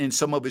saw it in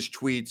some of his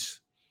tweets.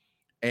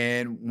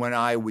 And when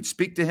I would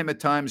speak to him at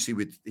times, he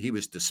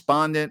was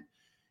despondent.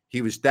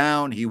 He was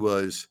down. He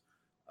was,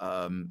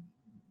 I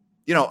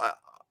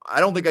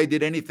don't think I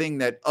did anything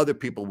that other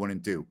people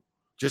wouldn't do.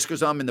 Just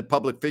because I'm in the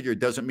public figure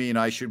doesn't mean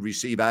I should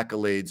receive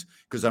accolades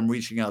because I'm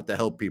reaching out to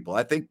help people.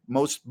 I think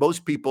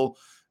most people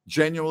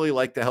genuinely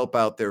like to help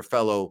out their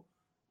fellow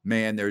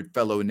man, their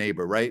fellow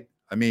neighbor, right?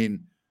 I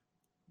mean,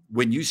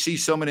 when you see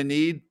someone in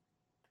need,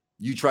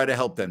 you try to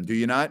help them, do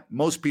you not?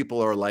 Most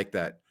people are like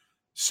that.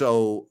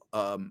 So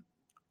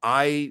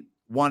I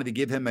wanted to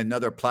give him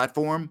another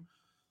platform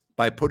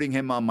by putting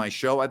him on my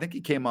show. I think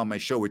he came on my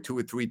show 2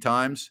 or 3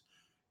 times,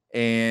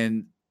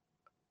 and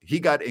he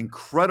got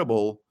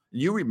incredible.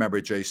 You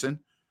remember, Jason,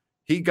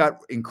 he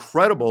got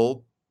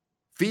incredible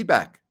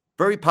feedback,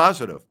 very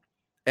positive.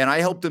 And I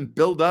helped him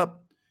build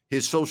up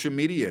his social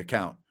media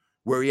account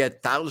where he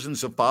had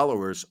thousands of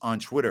followers on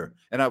Twitter.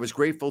 And I was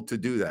grateful to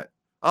do that.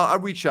 I'll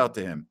reach out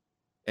to him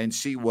and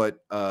see what's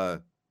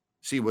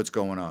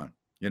going on,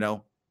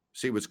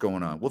 see what's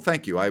going on. Well,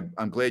 thank you.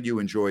 I'm glad you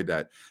enjoyed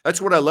that.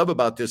 That's what I love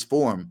about this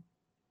forum.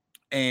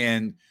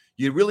 And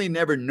you really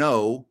never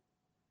know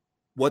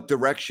what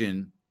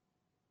direction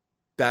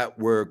that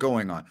we're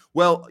going on.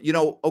 Well,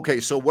 okay,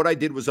 so what I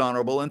did was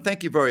honorable, and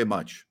thank you very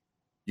much.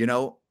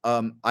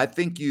 I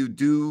think you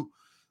do.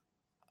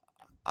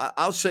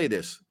 I'll say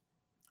this.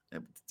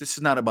 This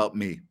is not about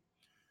me.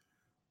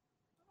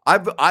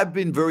 I've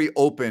been very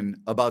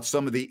open about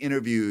some of the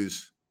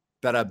interviews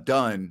that I've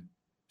done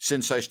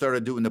since I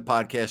started doing the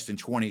podcast in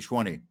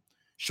 2020.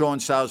 Sean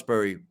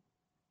Salisbury,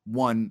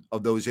 one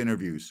of those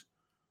interviews.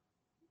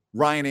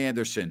 Ryan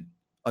Anderson,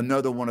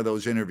 another one of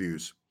those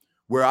interviews,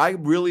 where I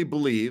really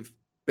believe,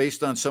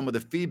 based on some of the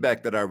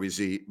feedback that I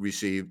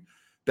received,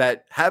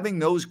 that having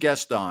those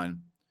guests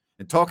on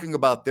and talking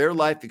about their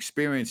life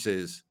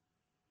experiences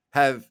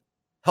have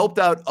helped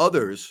out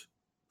others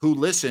who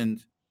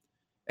listened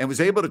and was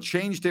able to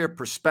change their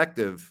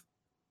perspective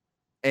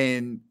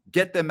and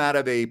get them out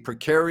of a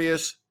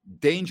precarious,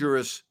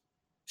 dangerous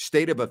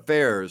state of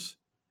affairs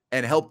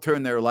and help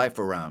turn their life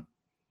around.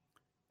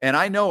 And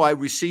I know I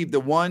received the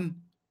one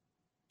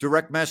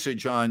direct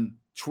message on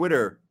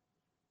Twitter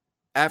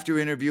after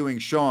interviewing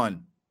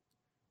Sean,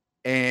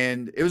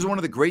 and it was one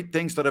of the great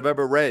things that I've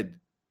ever read,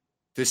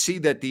 to see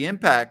that the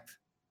impact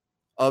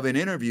of an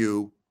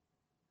interview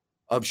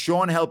of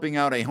Sean helping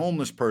out a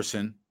homeless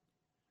person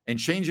and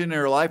changing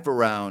their life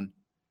around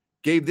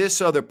gave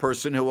this other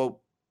person, who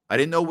I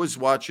didn't know was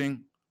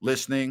watching,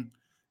 listening,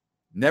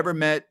 never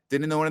met,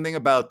 didn't know anything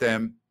about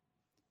them.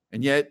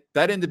 And yet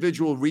that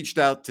individual reached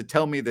out to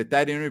tell me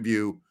that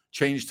interview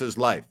changed his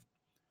life.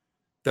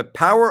 The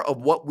power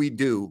of what we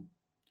do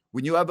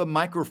when you have a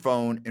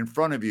microphone in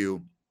front of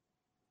you.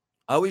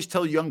 I always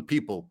tell young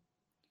people,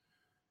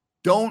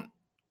 don't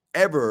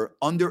ever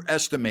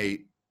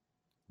underestimate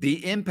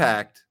the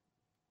impact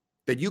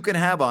that you can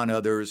have on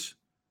others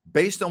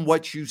based on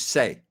what you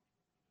say.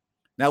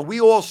 Now,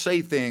 we all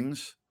say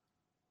things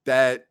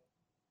that,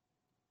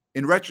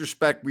 in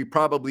retrospect, we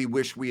probably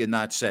wish we had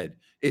not said.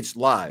 It's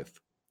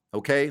live,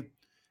 okay?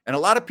 And a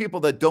lot of people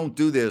that don't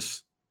do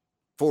this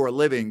for a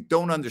living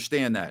don't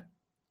understand that.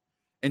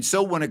 And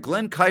so when a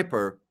Glenn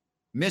Kuiper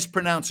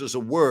mispronounces a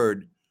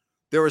word,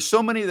 there are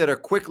so many that are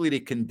quickly to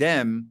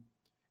condemn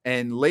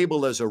and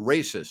label as a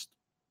racist.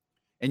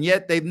 And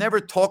yet they've never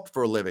talked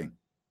for a living.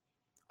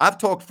 I've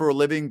talked for a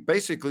living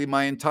basically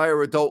my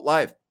entire adult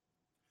life.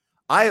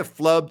 I have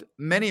flubbed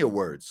many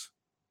words,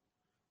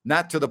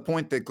 not to the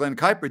point that Glenn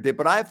Kuiper did,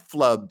 but I've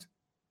flubbed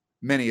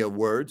many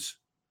words.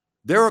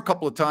 There are a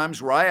couple of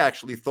times where I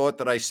actually thought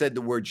that I said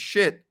the word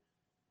shit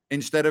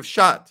instead of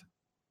shot.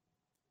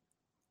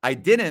 I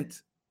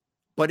didn't,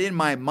 but in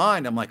my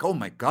mind, I'm like, oh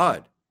my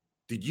God,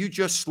 did you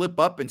just slip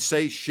up and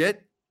say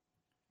shit?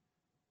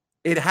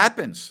 It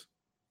happens,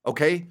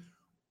 okay?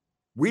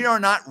 We are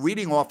not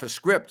reading off a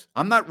script.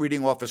 I'm not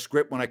reading off a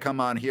script when I come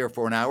on here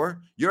for an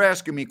hour. You're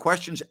asking me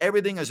questions.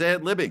 Everything is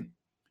ad-libbing.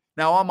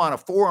 Now, I'm on a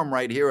forum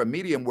right here, a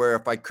medium, where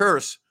if I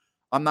curse,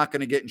 I'm not going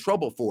to get in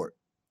trouble for it.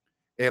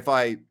 If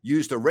I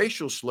used a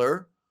racial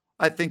slur,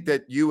 I think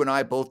that you and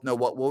I both know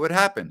what would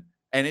happen,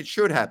 and it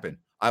should happen.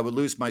 I would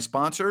lose my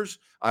sponsors.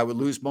 I would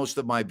lose most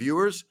of my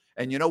viewers.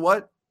 And you know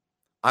what?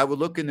 I would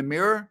look in the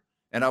mirror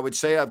And I would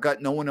say I've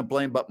got no one to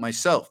blame but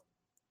myself.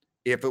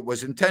 If it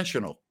was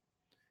intentional,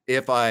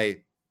 if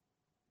I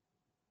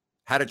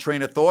had a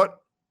train of thought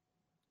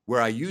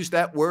where I used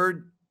that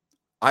word,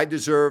 I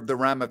deserve the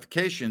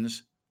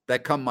ramifications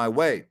that come my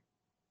way.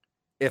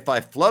 If I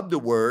flubbed a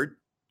word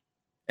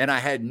and I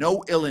had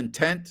no ill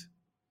intent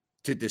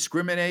to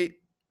discriminate,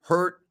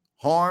 hurt,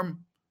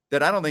 harm,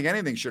 then I don't think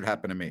anything should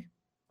happen to me,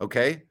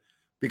 okay?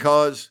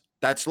 Because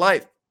that's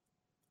life.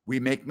 We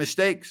make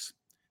mistakes.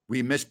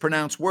 We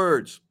mispronounce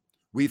words.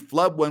 We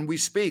flub when we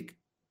speak.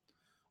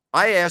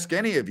 I ask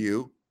any of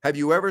you, have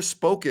you ever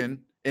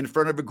spoken in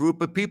front of a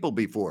group of people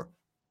before?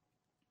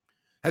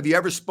 Have you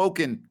ever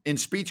spoken in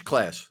speech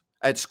class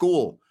at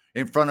school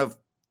in front of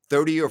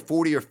 30 or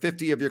 40 or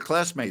 50 of your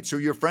classmates who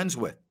you're friends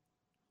with?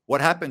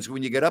 What happens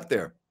when you get up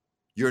there?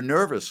 You're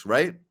nervous,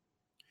 right?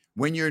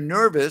 When you're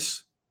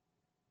nervous,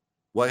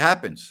 what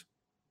happens?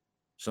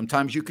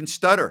 Sometimes you can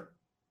stutter.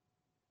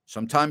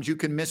 Sometimes you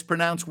can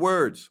mispronounce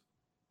words.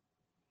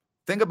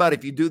 Think about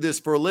if you do this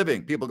for a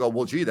living. People go,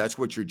 well, gee, that's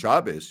what your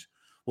job is.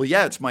 Well,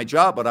 yeah, it's my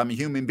job, but I'm a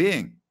human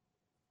being.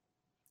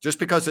 Just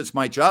because it's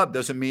my job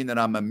doesn't mean that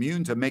I'm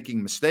immune to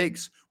making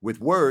mistakes with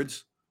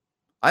words.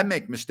 I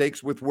make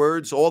mistakes with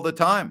words all the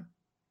time.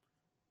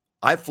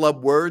 I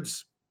flub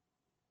words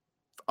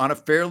on a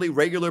fairly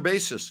regular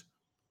basis.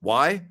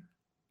 Why?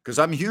 Because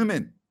I'm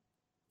human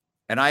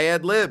and I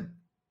ad lib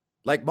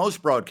like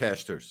most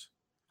broadcasters.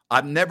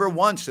 I've never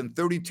once in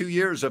 32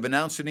 years of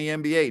announcing the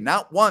NBA,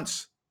 not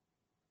once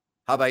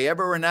have I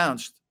ever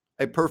announced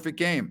a perfect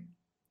game.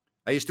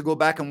 I used to go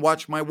back and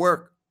watch my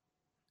work,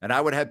 and I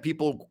would have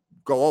people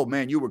go, oh,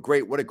 man, you were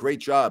great. What a great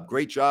job.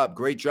 Great job.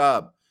 Great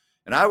job.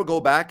 And I would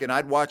go back and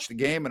I'd watch the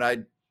game and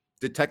I'd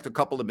detect a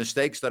couple of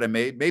mistakes that I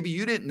made. Maybe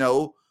you didn't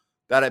know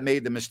that I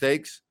made the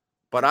mistakes,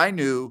 but I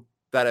knew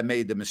that I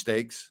made the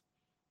mistakes.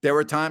 There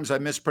were times I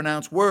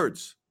mispronounced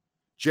words.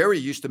 Jerry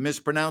used to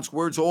mispronounce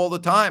words all the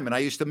time, and I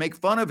used to make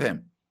fun of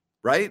him,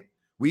 right?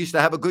 We used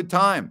to have a good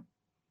time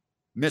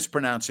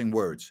mispronouncing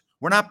words.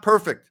 We're not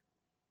perfect,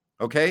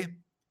 okay?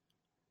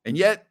 And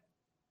yet,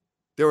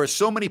 there are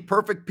so many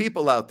perfect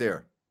people out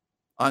there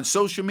on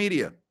social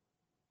media.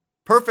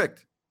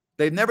 Perfect.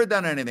 They've never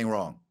done anything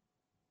wrong.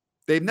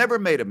 They've never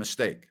made a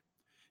mistake.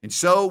 And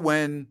so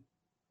when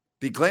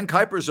the Glenn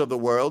Kuipers of the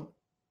world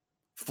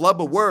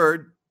flub a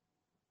word,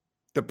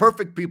 the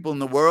perfect people in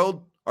the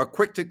world are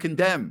quick to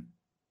condemn,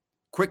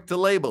 quick to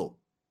label,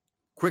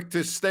 quick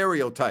to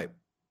stereotype.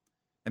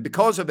 And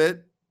because of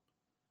it,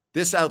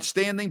 this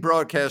outstanding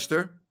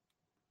broadcaster,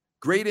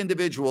 great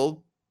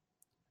individual,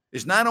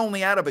 is not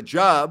only out of a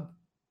job,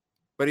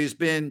 but he's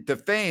been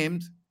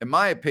defamed, in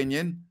my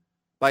opinion,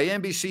 by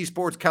NBC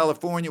Sports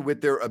California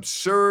with their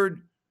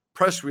absurd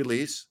press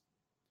release,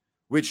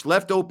 which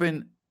left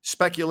open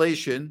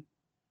speculation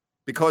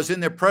because in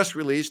their press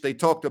release, they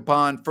talked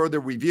upon further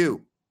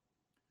review.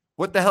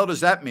 What the hell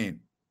does that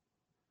mean?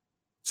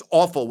 It's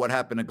awful what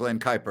happened to Glenn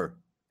Kuiper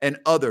and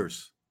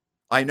others.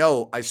 I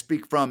know, I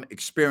speak from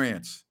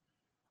experience.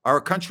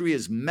 Our country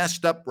is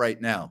messed up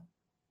right now.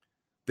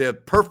 The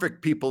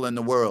perfect people in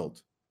the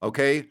world,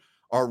 okay,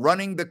 are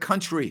running the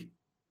country.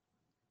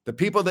 The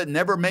people that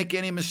never make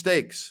any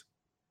mistakes.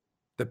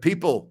 The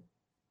people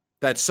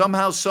that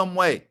somehow, some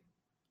way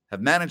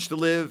have managed to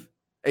live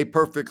a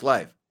perfect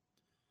life.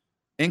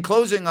 In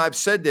closing, I've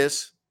said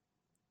this,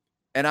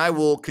 and I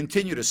will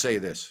continue to say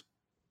this.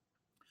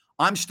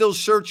 I'm still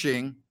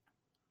searching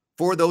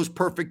for those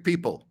perfect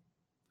people.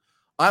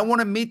 I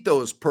want to meet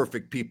those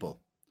perfect people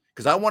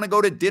because I want to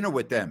go to dinner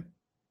with them.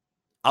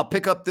 I'll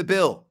pick up the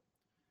bill,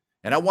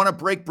 and I want to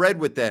break bread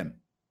with them.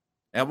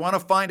 And I want to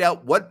find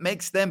out what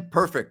makes them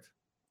perfect.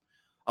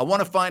 I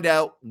want to find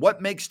out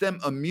what makes them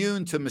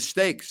immune to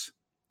mistakes.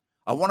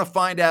 I want to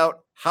find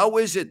out how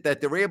is it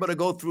that they're able to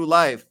go through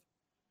life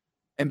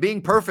and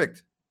being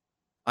perfect.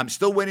 I'm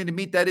still waiting to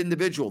meet that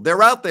individual.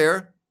 They're out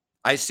there.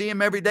 I see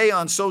them every day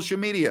on social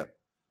media.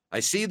 I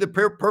see the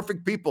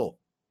perfect people.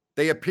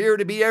 They appear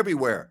to be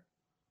everywhere.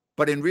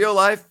 But in real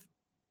life,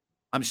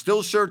 I'm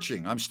still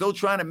searching. I'm still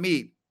trying to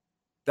meet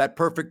that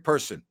perfect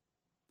person.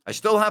 I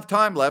still have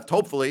time left,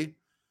 hopefully.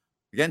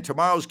 Again,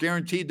 tomorrow's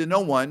guaranteed to no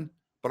one,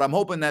 but I'm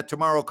hoping that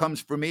tomorrow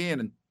comes for me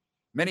and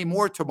many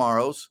more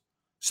tomorrows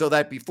so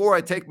that before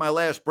I take my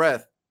last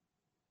breath,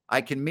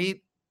 I can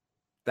meet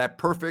that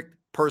perfect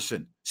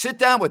person. Sit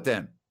down with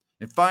them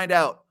and find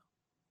out,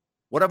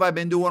 what have I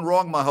been doing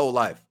wrong my whole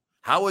life?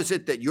 How is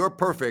it that you're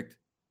perfect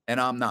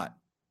and I'm not?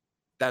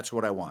 That's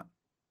what I want.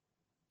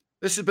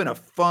 This has been a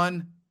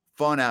fun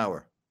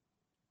hour.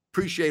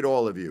 Appreciate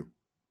all of you.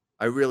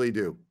 I really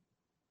do.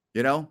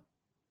 You know,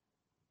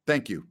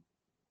 thank you.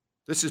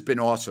 This has been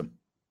awesome.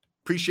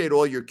 Appreciate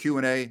all your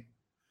Q&A.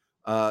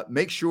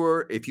 Make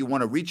sure if you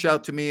want to reach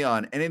out to me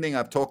on anything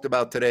I've talked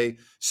about today,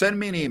 send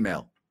me an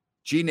email,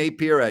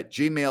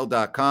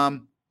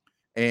 gnapier@gmail.com.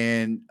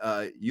 And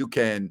you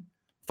can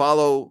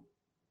follow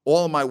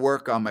all of my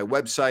work on my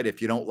website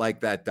if you don't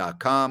like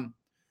that.com.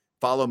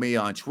 Follow me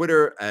on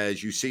Twitter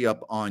as you see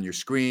up on your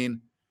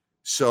screen.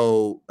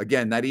 So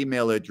again, that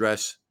email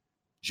address,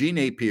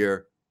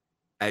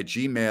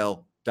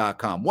 gnapier@gmail.com.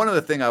 BetterHelp.com. One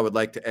other thing I would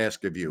like to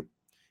ask of you,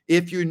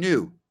 if you're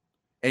new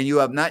and you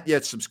have not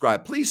yet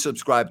subscribed, please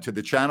subscribe to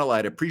the channel.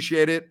 I'd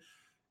appreciate it.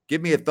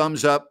 Give me a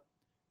thumbs up,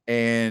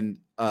 and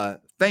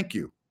thank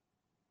you.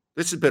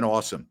 This has been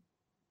awesome.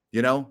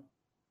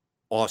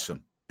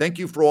 Awesome. Thank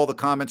you for all the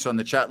comments on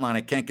the chat line.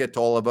 I can't get to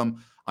all of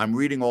them. I'm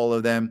reading all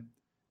of them,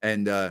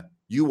 and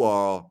you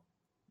are,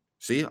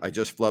 see, I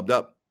just flubbed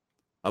up.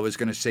 I was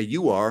going to say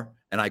you are,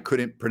 and I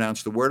couldn't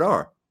pronounce the word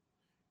are.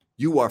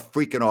 You are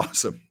freaking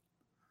awesome.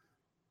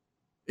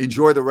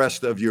 Enjoy the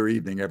rest of your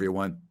evening,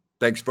 everyone.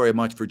 Thanks very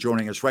much for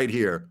joining us right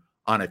here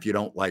on If You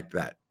Don't Like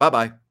That.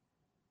 Bye-bye.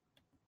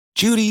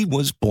 Judy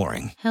was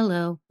boring.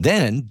 Hello.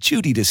 Then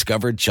Judy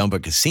discovered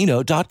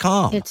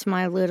ChumbaCasino.com. It's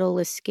my little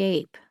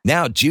escape.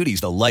 Now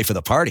Judy's the life of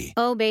the party.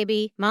 Oh,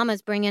 baby,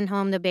 mama's bringing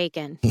home the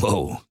bacon.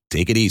 Whoa,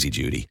 take it easy,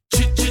 Judy.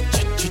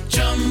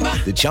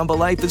 The Chumba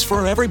life is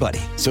for everybody.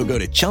 So go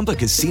to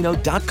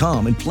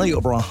ChumbaCasino.com and play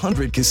over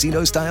 100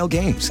 casino-style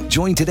games.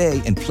 Join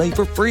today and play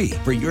for free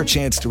for your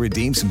chance to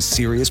redeem some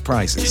serious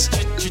prizes.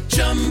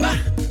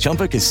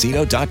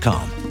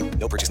 ChumbaCasino.com.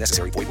 No purchase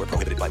necessary. Void where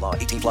prohibited by law.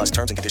 18+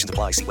 terms and conditions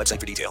apply. See website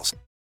for details.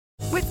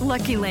 With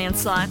Lucky Land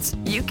Slots,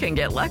 you can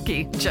get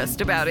lucky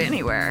just about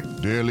anywhere.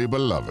 Dearly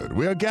beloved,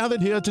 we are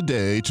gathered here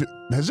today to...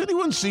 Has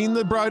anyone seen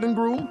the bride and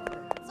groom?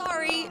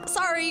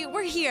 Sorry,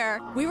 we're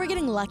here. We were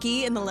getting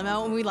lucky in the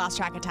limo and we lost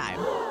track of time.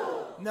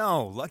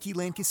 No, Lucky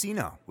Land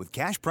Casino, with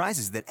cash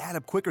prizes that add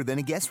up quicker than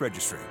a guest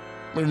registry.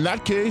 In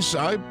that case,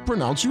 I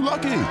pronounce you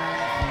lucky.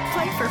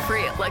 Play for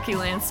free at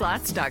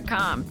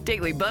LuckyLandSlots.com.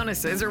 Daily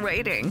bonuses are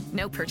waiting.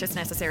 No purchase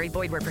necessary.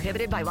 Void where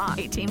prohibited by law.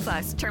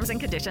 18+. Terms and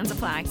conditions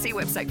apply. See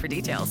website for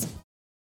details.